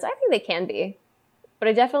be friends? I think they can be. But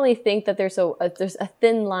I definitely think that there's a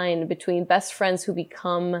thin line between best friends who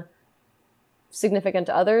become significant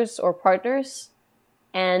others or partners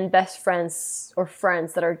and best friends or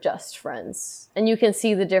friends that are just friends. And you can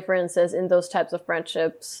see the differences in those types of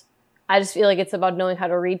friendships. I just feel like it's about knowing how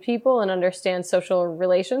to read people and understand social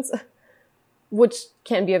relations, which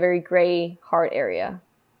can be a very gray, hard area.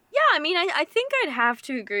 Yeah, I mean, I think I'd have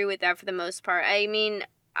to agree with that for the most part. I mean,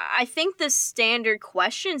 I think the standard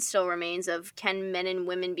question still remains of, can men and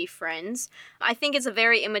women be friends? I think it's a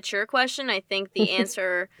very immature question. I think the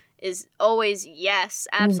answer is always yes,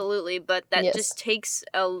 absolutely, but that just takes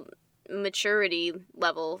a maturity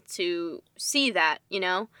level to see that, you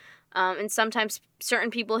know? And sometimes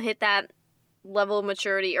certain people hit that level of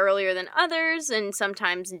maturity earlier than others, and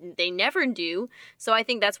sometimes they never do. So I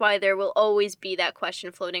think that's why there will always be that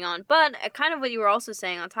question floating on. But kind of what you were also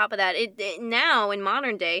saying on top of that, it now in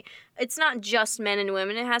modern day, it's not just men and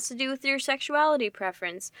women. It has to do with your sexuality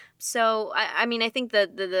preference. So I mean, I think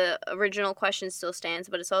the original question still stands,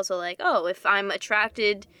 but it's also like, oh, if I'm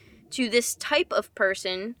attracted to this type of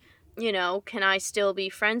person, you know, can I still be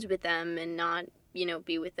friends with them and not, you know,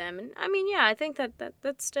 be with them? And I mean, yeah, I think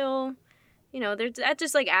that's still, you know, that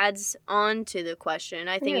just like adds on to the question.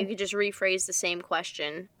 I think you could just rephrase the same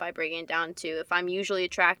question by breaking it down to, if I'm usually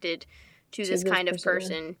attracted to this kind of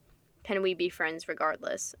person, can we be friends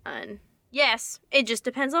regardless? And yes, it just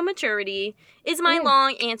depends on maturity. Is my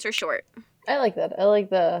long answer short? I like that. I like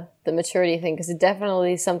the maturity thing, because it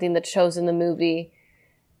definitely is something that shows in the movie.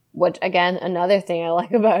 Which, again, another thing I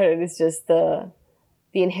like about it is just the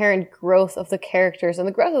inherent growth of the characters and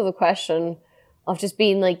the growth of the question of just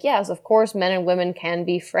being like, yes, of course, men and women can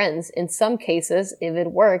be friends. In some cases, if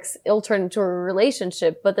it works, it'll turn into a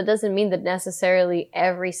relationship, but that doesn't mean that necessarily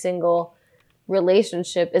every single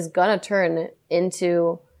relationship is gonna turn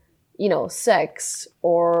into, you know, sex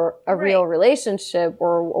or a real relationship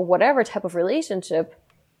or whatever type of relationship.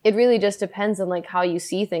 It really just depends on like how you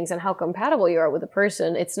see things and how compatible you are with a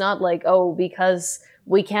person. It's not like, oh, because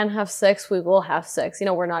we can have sex, we will have sex. You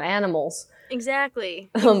know, we're not animals. Exactly.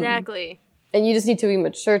 Exactly. And you just need to be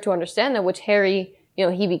mature to understand that, which Harry, you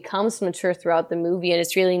know, he becomes mature throughout the movie, and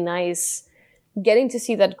it's really nice getting to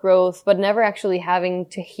see that growth, but never actually having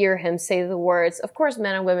to hear him say the words, of course,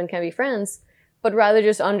 men and women can be friends, but rather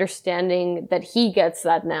just understanding that he gets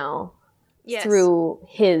that now through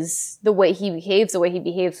the way he behaves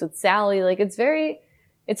with Sally. Like,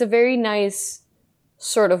 it's a very nice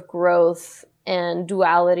sort of growth and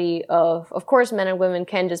duality of course, men and women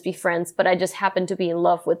can just be friends, but I just happen to be in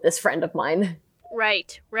love with this friend of mine.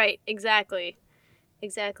 Right, exactly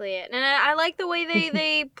it. And I like the way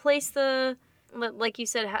they place the, like you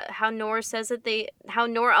said, how Nora says it, how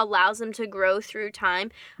Nora allows them to grow through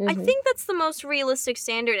time. I think that's the most realistic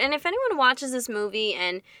standard. And if anyone watches this movie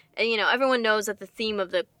and you know, everyone knows that the theme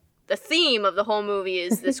of the whole movie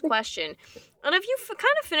is this question. And if you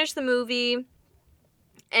kind of finish the movie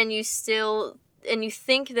and you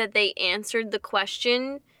think that they answered the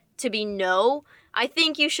question to be no, I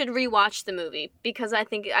think you should rewatch the movie, because I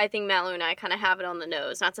think Malu and I kind of have it on the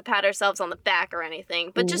nose. Not to pat ourselves on the back or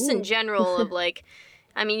anything, but just in general of like,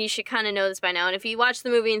 I mean, you should kind of know this by now. And if you watch the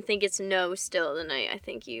movie and think it's no still, then I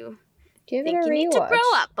think you give it a rewatch. You need to grow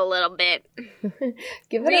up a little bit.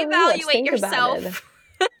 Give it a rewatch. Think yourself.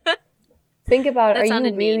 Think about, are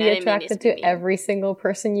you really attracted to every single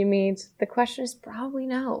person you meet? The question is probably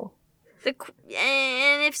no.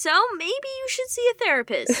 And if so, maybe you should see a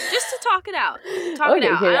therapist just to talk it out. I'm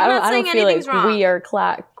not saying anything's wrong. We are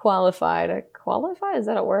qualified. Qualified? Is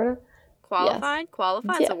that a word? Qualified? Yes.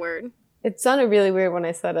 Qualified's a word. It sounded really weird when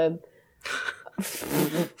I said it.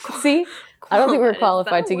 See? I don't think we're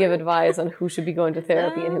qualified to give advice on who should be going to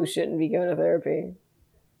therapy and who shouldn't be going to therapy.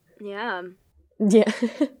 Yeah. Yeah.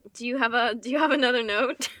 Do you have another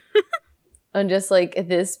note? On just like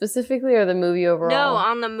this specifically, or the movie overall? No,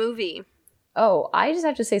 on the movie. Oh, I just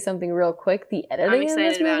have to say something real quick. The editing in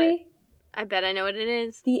this movie. I bet I know what it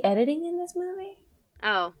is. The editing in this movie?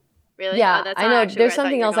 Oh, really? Yeah, that's I know. There's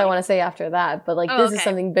something else I want to say after that, but like this is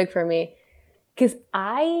something big for me. Because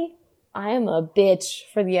I am a bitch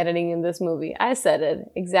for the editing in this movie. I said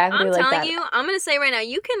it exactly like that. I'm telling you, I'm going to say right now,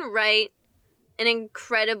 you can write an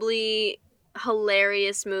incredibly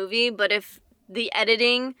hilarious movie, but if the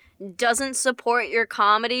editing doesn't support your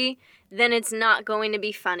comedy, then it's not going to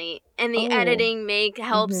be funny. And the editing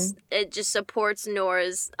helps, it just supports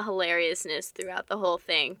Nora's hilariousness throughout the whole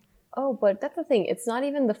thing. Oh, but that's the thing. It's not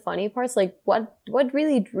even the funny parts. Like, what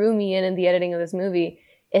really drew me in the editing of this movie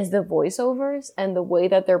is the voiceovers and the way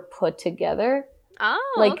that they're put together.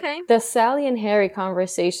 Oh, like, okay. The Sally and Harry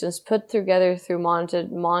conversations put together through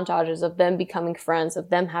montages of them becoming friends, of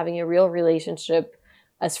them having a real relationship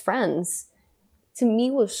as friends, to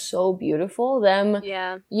me was so beautiful. Them,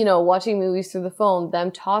 you know, watching movies through the phone,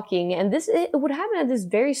 them talking. And it would happen at these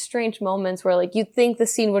very strange moments where, like, you'd think the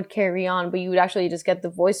scene would carry on, but you would actually just get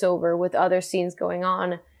the voiceover with other scenes going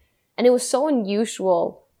on. And it was so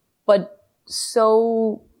unusual, but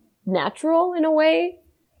so natural in a way.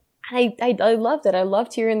 And I loved it. I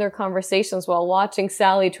loved hearing their conversations while watching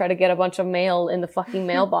Sally try to get a bunch of mail in the fucking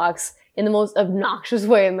mailbox in the most obnoxious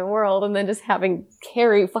way in the world, and then just having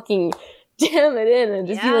Harry fucking jam it in and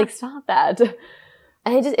just be like, stop that.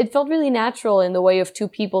 And it felt really natural in the way of two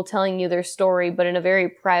people telling you their story, but in a very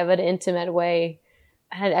private, intimate way.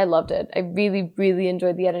 And I loved it. I really, really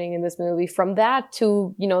enjoyed the editing in this movie. From that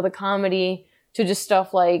to, you know, the comedy, to just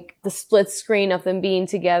stuff like the split screen of them being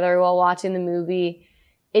together while watching the movie.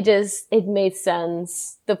 It made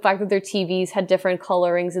sense. The fact that their TVs had different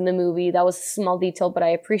colorings in the movie, that was a small detail, but I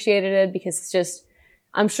appreciated it because it's just,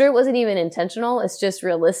 I'm sure it wasn't even intentional. It's just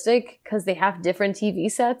realistic because they have different TV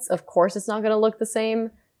sets. Of course, it's not going to look the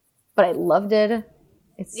same, but I loved it.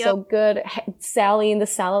 It's so good. Sally in the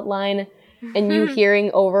salad line and you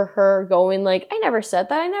hearing over her going like, I never said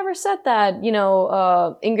that. You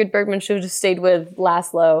know, Ingrid Bergman should have stayed with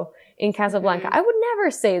Laszlo in Casablanca. I would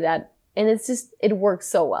never say that. And it's just, it works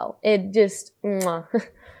so well. It just,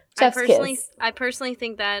 chef's kiss. I personally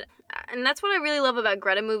think that, and that's what I really love about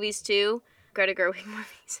Greta movies too. Greta Gerwig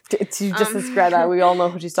movies. It's just as Greta. We all know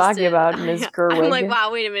who she's talking about, Ms. Gerwig. I'm like,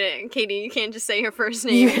 wow, wait a minute, Katie, you can't just say her first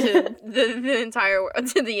name to the entire world,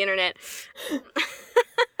 to the internet.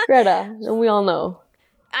 Greta, and we all know.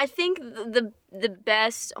 I think the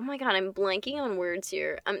best. Oh my god, I'm blanking on words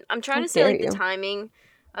here. I'm trying to say like the timing,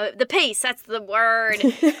 the pace. That's the word.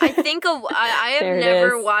 I think I have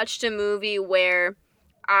never watched a movie where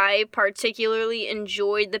I particularly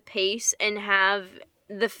enjoyed the pace and have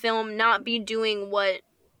the film not be doing what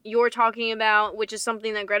you're talking about, which is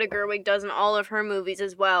something that Greta Gerwig does in all of her movies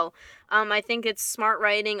as well. I think it's smart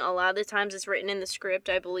writing. A lot of the times it's written in the script,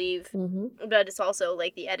 I believe, but it's also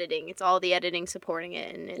like the editing. It's all the editing supporting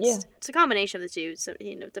it, and it's a combination of the two. So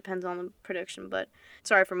it depends on the production. But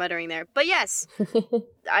sorry for muttering there. But yes,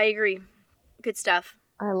 I agree. Good stuff.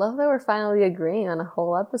 I love that we're finally agreeing on a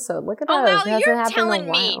whole episode. Look at that. Oh, Mallory, you're telling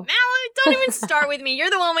me. Mallory, don't even start with me.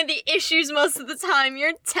 You're the one with the issues most of the time.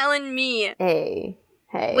 You're telling me. Hey.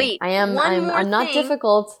 Wait, I'm not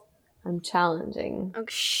difficult. I'm challenging. Oh,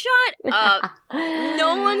 shut up.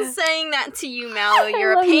 No one's saying that to you, Mallory.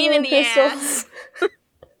 You're a pain in the ass.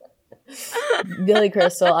 Billy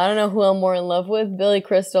Crystal. I don't know who I'm more in love with. Billy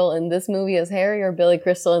Crystal in this movie as Harry or Billy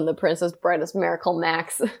Crystal in The Princess Bride as Miracle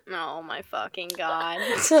Max. Oh my fucking god.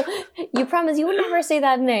 You promise you would never say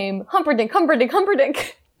that name.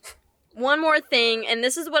 Humperdinck. One more thing, and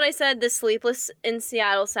this is what I said, the Sleepless in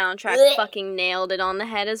Seattle soundtrack fucking nailed it on the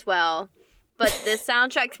head as well. But this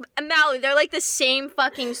soundtrack, Mallory, they're like the same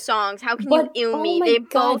fucking songs. How can you ew me? They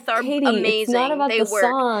both are Katie, amazing. It's not about they the work.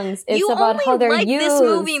 songs. It's you about how they're like used. This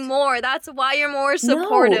movie more. That's why you're more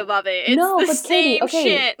supportive of it. It's the same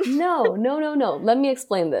shit. No. Let me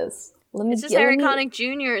explain this. It's just Harry Connick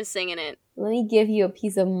Jr. is singing it. Let me give you a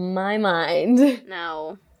piece of my mind.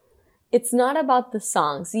 No. It's not about the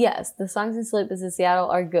songs. Yes, the songs in Sleepless in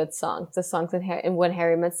Seattle are good songs. The songs in When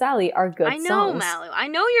Harry Met Sally are good songs. I know, Malu. I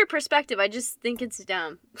know your perspective. I just think it's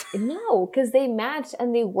dumb. No, because they match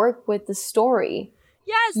and they work with the story.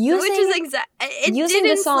 Yes, which is exactly. Using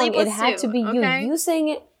the song, it had to be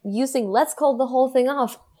you. Using Let's Call the Whole Thing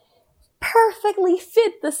Off perfectly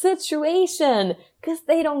fit the situation because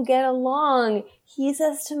they don't get along. He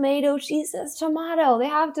says tomato, she says tomato. They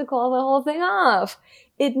have to call the whole thing off.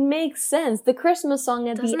 It makes sense. The Christmas song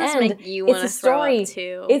at the end, it's a story.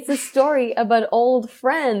 It's a story about old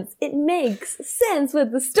friends. It makes sense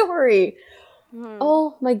with the story.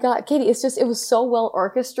 Oh my god, Katie, it was so well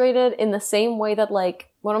orchestrated in the same way that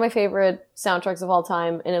like one of my favorite soundtracks of all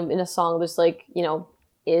time in a song there's like, you know,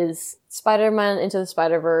 is Spider-Man Into the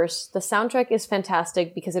Spider-Verse. The soundtrack is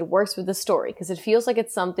fantastic because it works with the story, because it feels like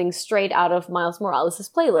it's something straight out of Miles Morales'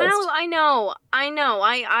 playlist. I know.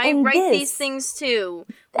 I write these things too.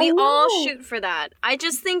 We all shoot for that. I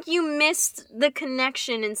just think you missed the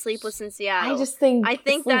connection in Sleepless in Seattle. I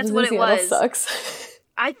think that's what it was. Sucks.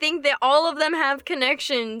 I think that all of them have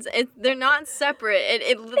connections. They're not separate.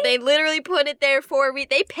 They literally put it there for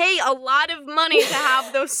they pay a lot of money to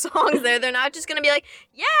have those songs there. They're not just gonna be like,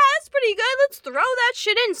 yeah, that's pretty good. Let's throw that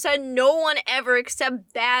shit in. Said no one ever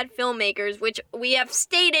except bad filmmakers, which we have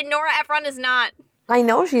stated Nora Ephron is not. I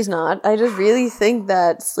know she's not. I just really think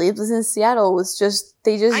that Sleepless in Seattle was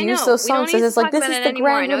they used those songs and it's like, this is the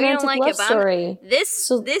grand romantic love story. This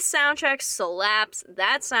soundtrack slaps.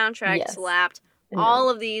 That soundtrack slapped. All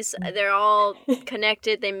of these, they're all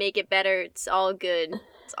connected. They make it better. It's all good.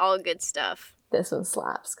 It's all good stuff. This one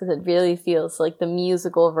slaps because it really feels like the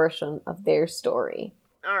musical version of their story.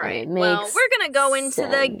 All right. Well, we're going to go into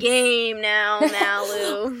the game now,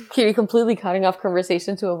 Malu. You're completely cutting off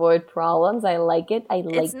conversation to avoid problems. I like it.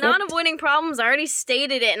 It's not avoiding problems. I already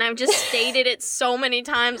stated it, and I've just stated it so many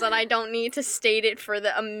times that I don't need to state it for the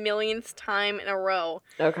 1,000,000th time in a row.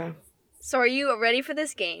 Okay. So are you ready for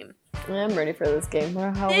this game? I'm ready for this game.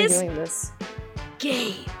 How are we doing this?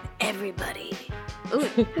 Game, everybody. Ooh,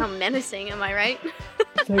 how menacing, am I right?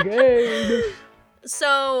 The game.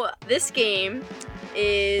 So, this game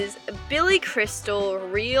is Billy Crystal,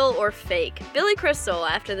 real or fake? Billy Crystal,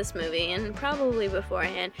 after this movie, and probably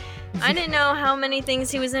beforehand, I didn't know how many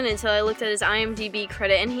things he was in until I looked at his IMDb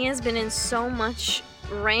credit, and he has been in so much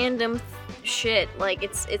random shit. Like,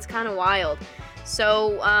 it's kind of wild.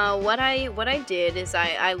 So, what I did is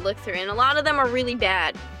I looked through, and a lot of them are really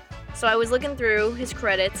bad. So I was looking through his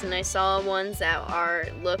credits, and I saw ones that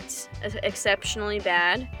looked exceptionally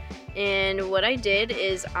bad. And what I did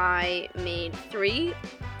is I made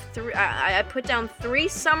I put down 3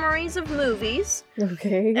 summaries of movies.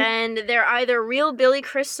 Okay. And they're either real Billy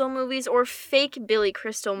Crystal movies or fake Billy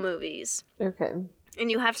Crystal movies. Okay. And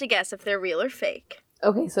you have to guess if they're real or fake.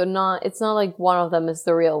 Okay, so it's not like one of them is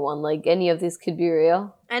the real one. Like, any of these could be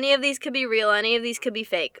real? Any of these could be real, any of these could be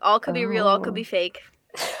fake. All could be real, all could be fake.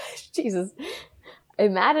 Jesus.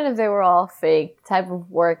 Imagine if they were all fake, type of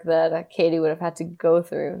work that Katie would have had to go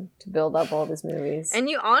through to build up all these movies. And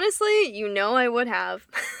honestly, I would have.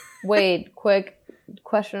 Wait, quick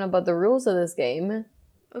question about the rules of this game.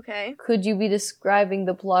 Okay. Could you be describing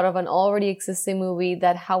the plot of an already existing movie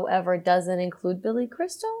that, however, doesn't include Billy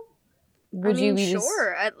Crystal?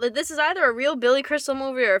 Sure. This is either a real Billy Crystal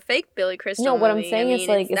movie or a fake Billy Crystal movie. No, what I'm saying is,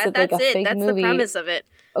 like, is it like a fake movie? That's the premise of it.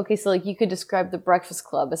 Okay, so, like, you could describe The Breakfast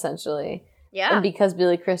Club, essentially. Yeah. And because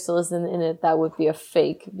Billy Crystal isn't in it, that would be a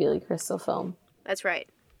fake Billy Crystal film. That's right.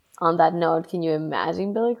 On that note, can you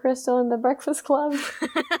imagine Billy Crystal in The Breakfast Club?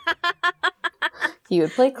 He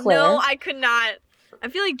would play Claire. No, I could not. I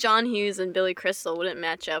feel like John Hughes and Billy Crystal wouldn't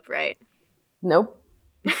match up right. Nope.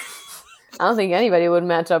 I don't think anybody would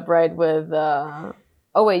match up right with... Oh,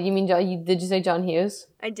 wait, you mean did you say John Hughes?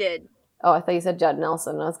 I did. Oh, I thought you said Judd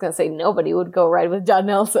Nelson. I was going to say nobody would go right with Judd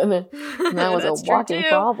Nelson. And that was a walking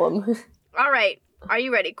problem. All right. Are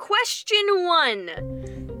you ready? Question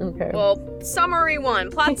 1. Okay. Well, summary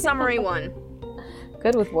 1. Plot summary 1.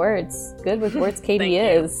 Good with words. Good with words, Katie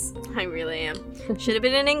is. I really am. Should have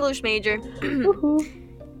been an English major.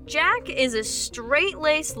 Jack is a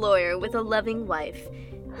straight-laced lawyer with a loving wife.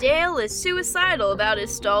 Dale is suicidal about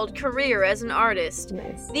his stalled career as an artist.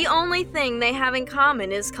 Nice. The only thing they have in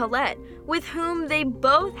common is Colette, with whom they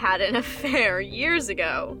both had an affair years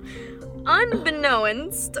ago.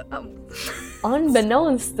 Unbeknownst.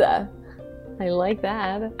 I like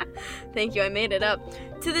that. Thank you, I made it up.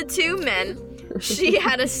 To the 2 men, she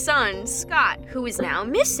had a son, Scott, who is now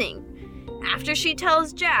missing. After she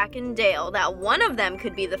tells Jack and Dale that one of them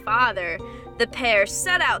could be the father, the pair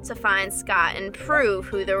set out to find Scott and prove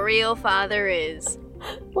who the real father is.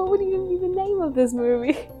 What would even be the name of this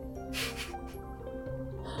movie?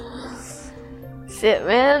 Shit,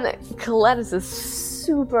 man. Colette is a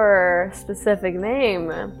super specific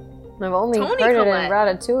name. I've only heard Colette. It in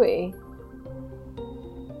Ratatouille.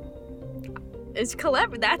 Is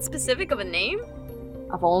Colette that specific of a name?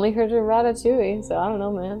 I've only heard it in Ratatouille, so I don't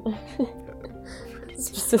know, man.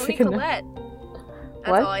 Tony Collette.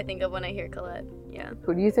 That's all I think of when I hear Colette. Yeah.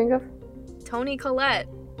 Who do you think of? Tony Collette.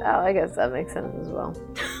 Oh, I guess that makes sense as well.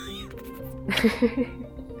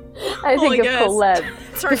 I think of Colette,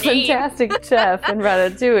 the fantastic chef in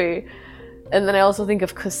Ratatouille. And then I also think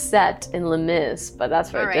of Cosette in Les Mis, but that's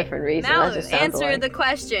for a different reason. Now, answer the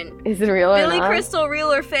question. Is it real or not? Billy Crystal,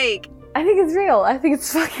 real or fake? I think it's real. I think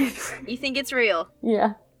it's fucking real. You think it's real?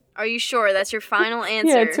 Yeah. Are you sure? That's your final answer?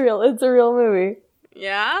 Yeah, it's real. It's a real movie.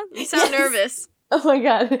 Yeah? You sound nervous. Oh my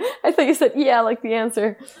god. I thought you said yeah like the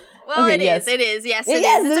answer. Well, okay, it is. Yes, it is.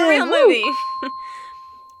 It's a real movie.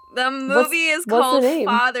 The movie is called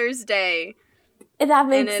Father's Day. That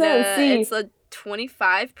makes sense. See, it's a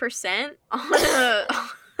 25%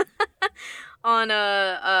 on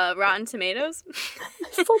Rotten Tomatoes.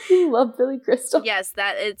 I fucking love Billy Crystal. Yes,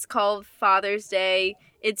 it's called Father's Day.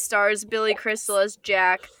 It stars Billy Crystal as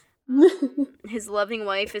Jack. His loving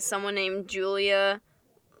wife is someone named Julia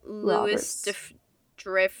Louis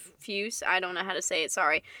Dreyfus. I don't know how to say it,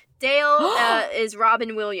 sorry. Dale is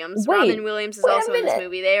Robin Williams. Wait, Robin Williams is also in this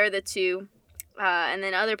movie. They are the two. And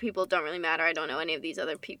then other people don't really matter. I don't know any of these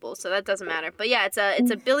other people, so that doesn't matter. But yeah,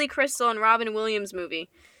 it's a Billy Crystal and Robin Williams movie.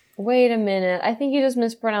 Wait a minute. I think you just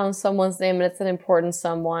mispronounced someone's name and it's an important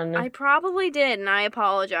someone. I probably did, and I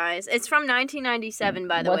apologize. It's from 1997,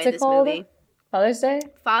 by the way, this called? movie. Father's Day?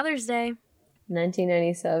 Father's Day.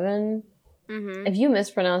 1997? Mm-hmm. If you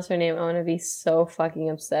mispronounce her name, I'm going to be so fucking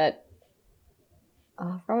upset.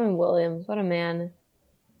 Oh, Robin Williams. What a man.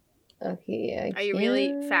 Okay, Are you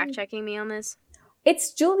really fact-checking me on this?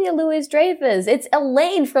 It's Julia Louis-Dreyfus. It's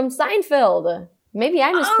Elaine from Seinfeld. Maybe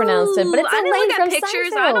I mispronounced it, but it's Elaine from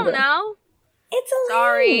pictures. Seinfeld. I don't know. It's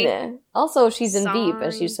Elaine. Sorry. Also, she's in Veep,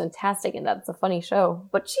 and she's fantastic in that. It's a funny show,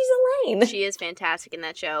 but she's Elaine. She is fantastic in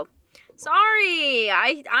that show. Sorry,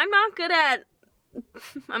 I'm not good at.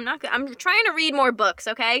 I'm trying to read more books.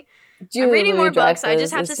 Okay, I'm reading more books. I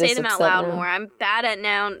just have to say them out loud more. I'm bad at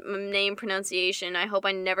name pronunciation. I hope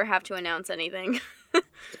I never have to announce anything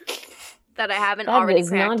that I haven't already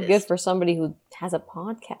practiced. That is not good for somebody who has a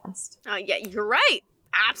podcast. Yeah, you're right.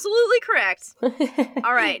 Absolutely correct.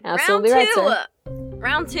 All right, Absolutely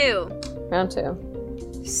round two. Round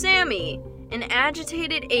two. Sammy, an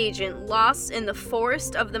agitated agent lost in the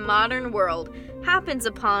forest of the modern world, happens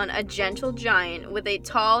upon a gentle giant with a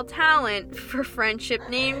tall talent for friendship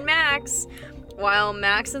named Max. While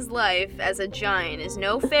Max's life as a giant is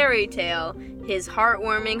no fairy tale, his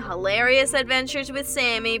heartwarming, hilarious adventures with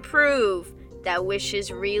Sammy prove that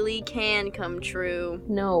wishes really can come true.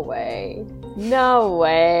 No way. No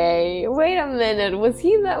way. Wait a minute. Was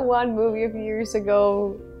he in that one movie a few years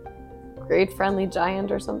ago? Great Friendly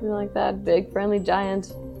Giant or something like that? Big Friendly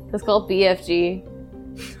Giant? It's called BFG.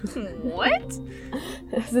 What?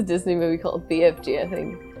 It's a Disney movie called BFG, I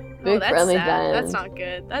think. Big that's Friendly sad. Giant. That's not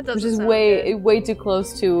good. That doesn't Which is sound way good. way too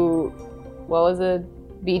close to, what was it?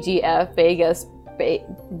 BGF, Vegas,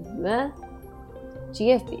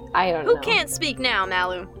 GFB. I don't know. Who can't speak now,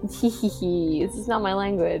 Malu? This is not my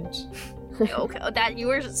language. Okay, that you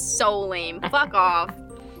were so lame. Fuck off.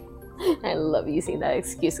 I love using that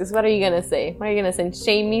excuse, because what are you gonna say? What are you gonna say?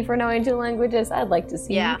 Shame me for knowing two languages? I'd like to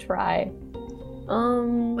see you try.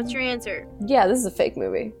 What's your answer? Yeah, this is a fake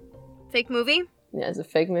movie. Fake movie? Yeah, it's a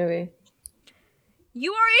fake movie.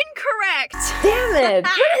 You are incorrect! Damn it!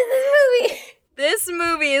 What is this movie? This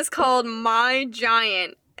movie is called My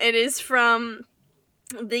Giant. It is from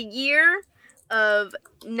the year of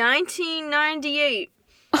 1998.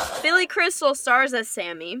 Billy Crystal stars as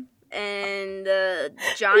Sammy, and the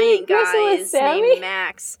giant guy is named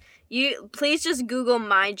Max. You please just Google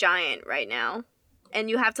My Giant right now, and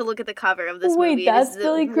you have to look at the cover of this movie. That's it is the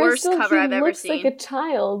Billy worst Crystal? cover I've ever looks seen. Like a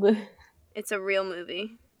child. It's a real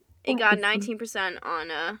movie. It got 19%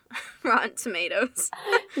 on Rotten Tomatoes.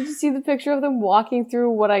 Did you see the picture of them walking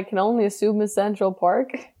through what I can only assume is Central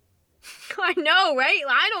Park? I know, right?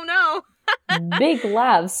 I don't know. Big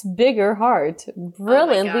laughs, bigger heart.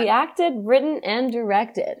 Brilliantly acted, written, and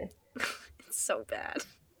directed. It's so bad.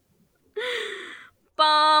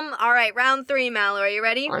 Bomb. All right, round 3, Mallow. Are you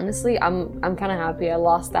ready? Honestly, I'm kind of happy I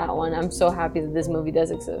lost that one. I'm so happy that this movie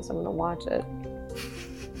does exist. I'm gonna watch it.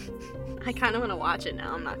 I kind of want to watch it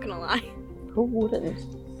now. I'm not gonna lie. Who wouldn't?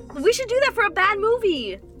 We should do that for a bad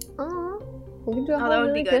movie. We can do a whole that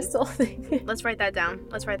would be Billy good. Crystal thing. Let's write that down.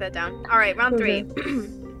 All right, round 3.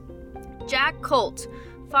 Jack Colt,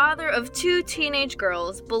 father of 2 teenage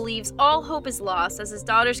girls, believes all hope is lost as his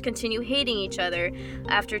daughters continue hating each other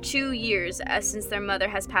after 2 years since their mother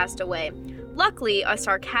has passed away. Luckily, a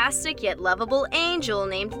sarcastic yet lovable angel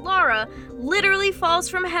named Laura literally falls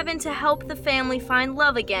from heaven to help the family find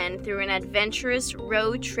love again through an adventurous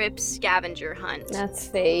road trip scavenger hunt. That's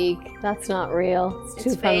fake. That's not real. It's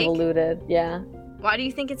too convoluted. Yeah. Why do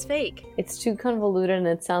you think it's fake? It's too convoluted and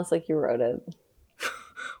it sounds like you wrote it.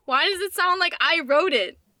 Why does it sound like I wrote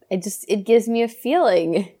it? It gives me a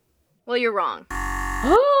feeling. Well, you're wrong.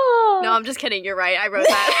 No, I'm just kidding. You're right. I wrote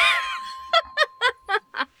that.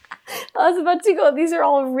 I was about to go, these are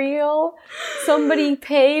all real? Somebody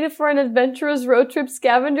paid for an adventurous road trip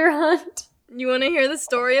scavenger hunt? You want to hear the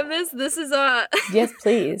story of this? This is Yes,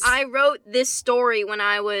 please. I wrote this story when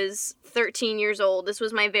I was 13 years old. This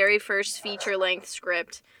was my very first feature-length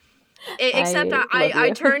script. Except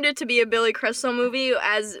I turned it to be a Billy Crystal movie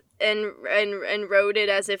and wrote it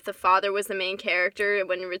as if the father was the main character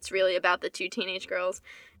when it's really about the two teenage girls.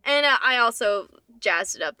 And I also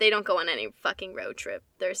jazzed it up. They don't go on any fucking road trip.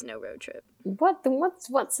 There's no road trip.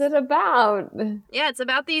 What's it about? Yeah, it's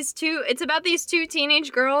about these two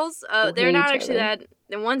teenage girls. They're not actually that.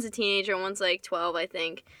 One's a teenager, one's like 12, I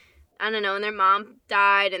think. I don't know, and their mom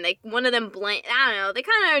died, and one of them I don't know, they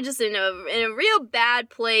kind of are just in a real bad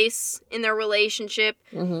place in their relationship,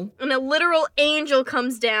 and a literal angel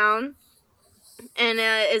comes down, and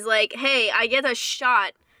is like, hey, I get a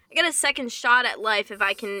second shot at life if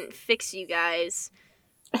I can fix you guys,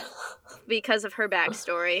 because of her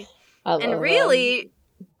backstory. And really,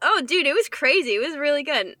 oh, dude, it was crazy. It was really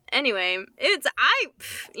good. Anyway,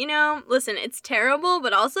 listen, it's terrible,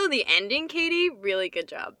 but also the ending, Katie, really good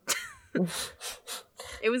job.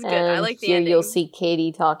 It was good. I like the ending. You'll see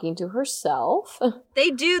Katie talking to herself. They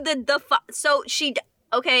do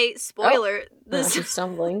okay, spoiler. She's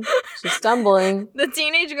stumbling. The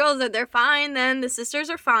teenage girls, they're fine then. The sisters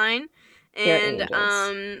are fine. And,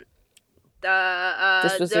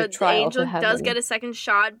 the angel does get a second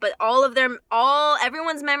shot, but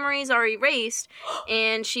everyone's memories are erased,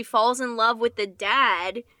 and she falls in love with the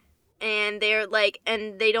dad, and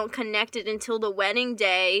they don't connect it until the wedding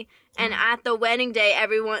day. And at the wedding day,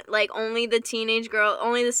 everyone, only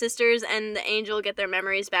the sisters and the angel get their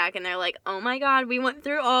memories back, and they're like, oh my god, we went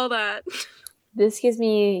through all that. This gives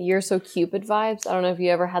me You're So Cupid vibes. I don't know if you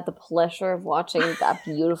ever had the pleasure of watching that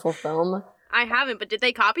beautiful film. I haven't, but did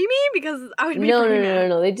they copy me? Because I would be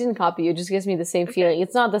No. They didn't copy you. It just gives me the same feeling.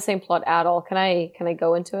 It's not the same plot at all. Can I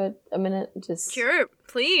go into it a minute? Just sure,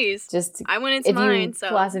 please. I went into mine. So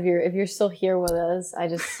class, if you're still here with us,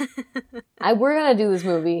 we're gonna do this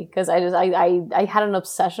movie because I had an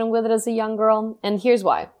obsession with it as a young girl, and here's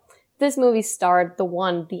why. This movie starred the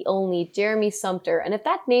one, the only Jeremy Sumpter, and if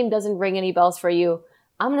that name doesn't ring any bells for you,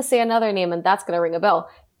 I'm gonna say another name, and that's gonna ring a bell.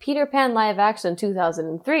 Peter Pan live action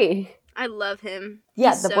 2003. I love him.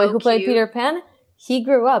 Yeah, the boy who played Peter Pan, he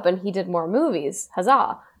grew up and he did more movies.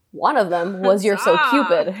 Huzzah. One of them was You're So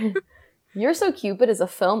Cupid. You're So Cupid is a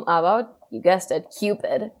film about, you guessed it,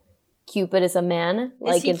 Cupid. Cupid is a man,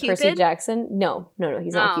 like in Cupid? Percy Jackson. No,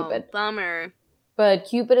 he's not Cupid. Bummer. But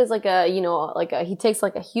Cupid is he takes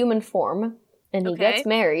like a human form and he gets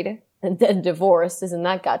married and then divorced. Isn't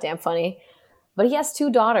that goddamn funny? But he has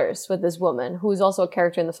 2 daughters with this woman, who's also a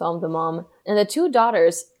character in the film, the mom. And the 2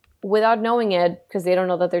 daughters, without knowing it, because they don't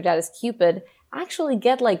know that their dad is Cupid, actually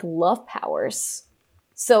get love powers.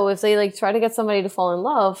 So if they try to get somebody to fall in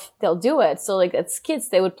love, they'll do it. So as kids,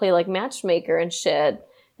 they would play matchmaker and shit,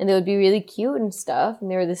 and they would be really cute and stuff.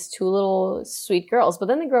 And they were these 2 little sweet girls. But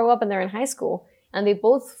then they grow up and they're in high school, and they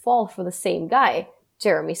both fall for the same guy,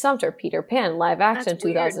 Jeremy Sumpter, Peter Pan, live action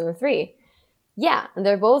 2003. Yeah, and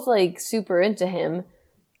they're both super into him,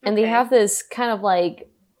 and they have this kind of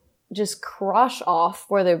just crush off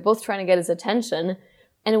where they're both trying to get his attention,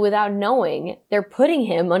 and without knowing, they're putting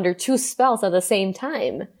him under 2 spells at the same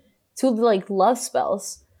time. 2 love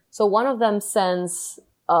spells. So one of them sends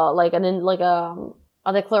a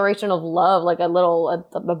declaration of love,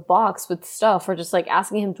 a box with stuff, or just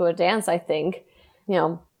asking him to a dance, I think.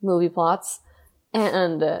 Movie plots.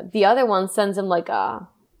 And the other one sends him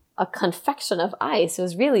a confection of ice. It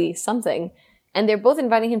was really something. And they're both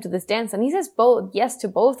inviting him to this dance, and he says yes to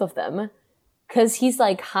both of them, because he's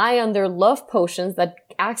high on their love potions that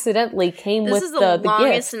accidentally came with the gifts. This is the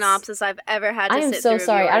longest synopsis I've ever had to sit through. I am so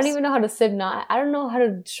sorry. I don't even know how to I don't know how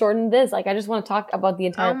to shorten this. I just want to talk about the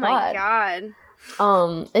entire plot. Oh my god.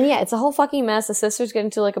 And yeah, it's a whole fucking mess. The sisters get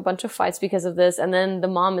into a bunch of fights because of this, and then the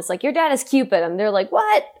mom is your dad is Cupid, and they're like,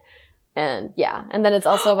 what? And yeah, and then it's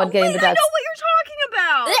also about getting the dad. I know what you're talking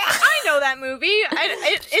about. I know that movie.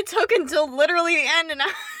 It took until literally the end, and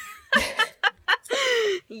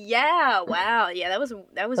yeah, wow, yeah, that was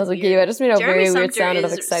weird. I just made a Jeremy very weird Sumpter sound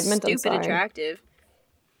of excitement. Stupid attractive.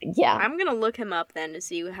 Yeah, I'm gonna look him up then to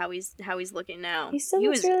see how he's looking now. He still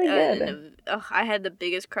looks really good. I had the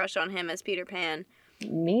biggest crush on him as Peter Pan.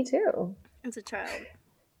 Me too. As a child.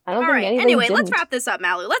 I don't think anybody Anyway, didn't. let's wrap this up,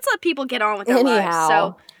 Malu. Let's let people get on with their lives.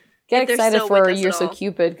 So. Get excited for You're So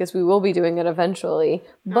Cupid, because we will be doing it eventually.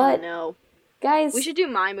 But, no. Guys... We should do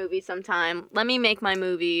my movie sometime. Let me make my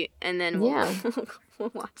movie, and then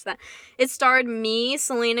we'll watch that. It starred me,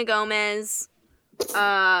 Selena Gomez,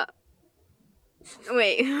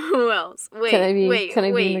 wait, who else? Can I be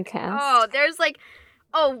in the cast? Oh, there's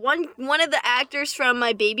one of the actors from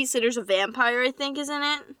My Babysitter's a Vampire, I think, is in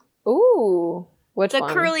it. Ooh. Which one?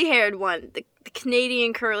 The curly-haired one. The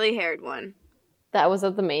Canadian curly-haired one. That was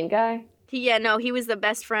the main guy? He was the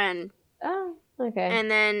best friend. Oh, Okay. And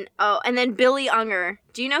then Billy Unger.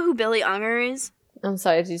 Do you know who Billy Unger is? I'm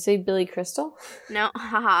sorry, did you say Billy Crystal? No,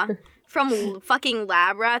 haha. From fucking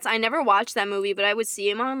Lab Rats. I never watched that movie, but I would see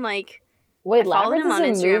him on, like... Wait, I Lab followed Rats him on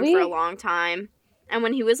is a Instagram movie? for a long time. And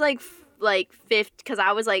when he was, like 5... Because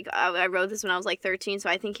I was, like... I wrote this when I was, like, 13, so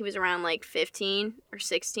I think he was around, like, 15 or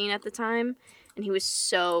 16 at the time. And he was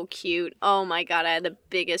so cute. Oh, my God. I had the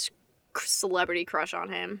biggest celebrity crush on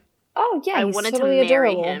him. Oh, yeah, I he's wanted totally to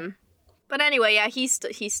marry adorable. him. But anyway, yeah, he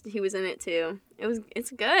was in it too.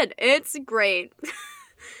 It's good. It's great.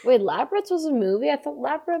 Wait, Lab Rats was a movie? I thought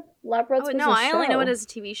Lab Rats was a show. I only know it as a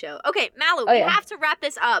TV show. Okay, Malu, Oh, we yeah. have to wrap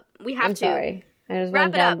this up. We have I'm to. sorry. I just Wrap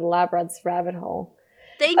went it down up. the Lab Rats rabbit hole.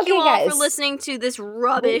 Thank Okay, you all guys. for listening to this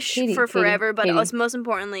rubbish Katie, for forever, but Katie. us, most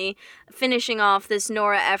importantly, finishing off this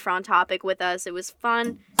Nora Ephron topic with us. It was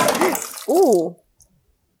fun. Ooh,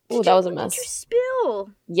 that was a What mess. did you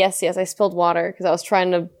spill? Yes, I spilled water because I was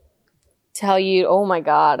trying to tell you. Oh my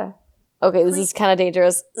god. Okay, this is kind of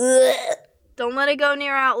dangerous. Ugh. Don't let it go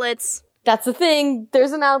near outlets. That's the thing.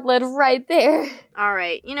 There's an outlet right there. All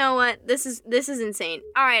right, you know what? This is insane.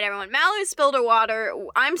 All right, everyone. Malu spilled her water.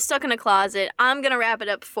 I'm stuck in a closet. I'm gonna wrap it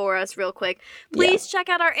up for us real quick. Please check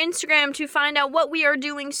out our Instagram to find out what we are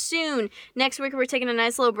doing soon. Next week we're taking a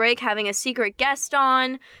nice little break, having a secret guest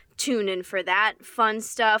on. Tune in for that fun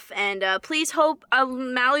stuff, and please hope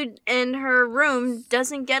Malu in her room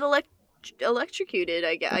doesn't get electrocuted.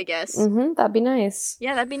 I guess. That'd be nice.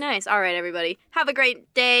 Yeah, that'd be nice. All right, everybody. Have a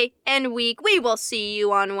great day and week. We will see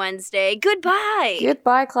you on Wednesday. Goodbye.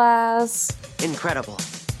 Goodbye, class. Incredible.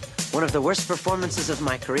 One of the worst performances of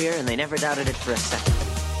my career, and they never doubted it for a second.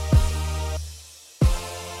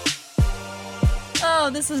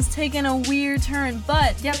 Oh, this has taken a weird turn,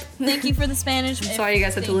 but Yep. thank you for the Spanish. I'm sorry you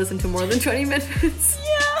guys had to listen to more than 20 minutes.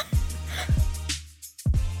 Yeah.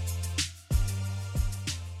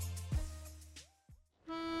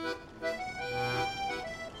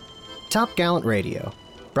 Top Gallant Radio,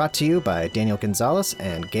 brought to you by Daniel Gonzalez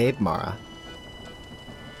and Gabe Mara.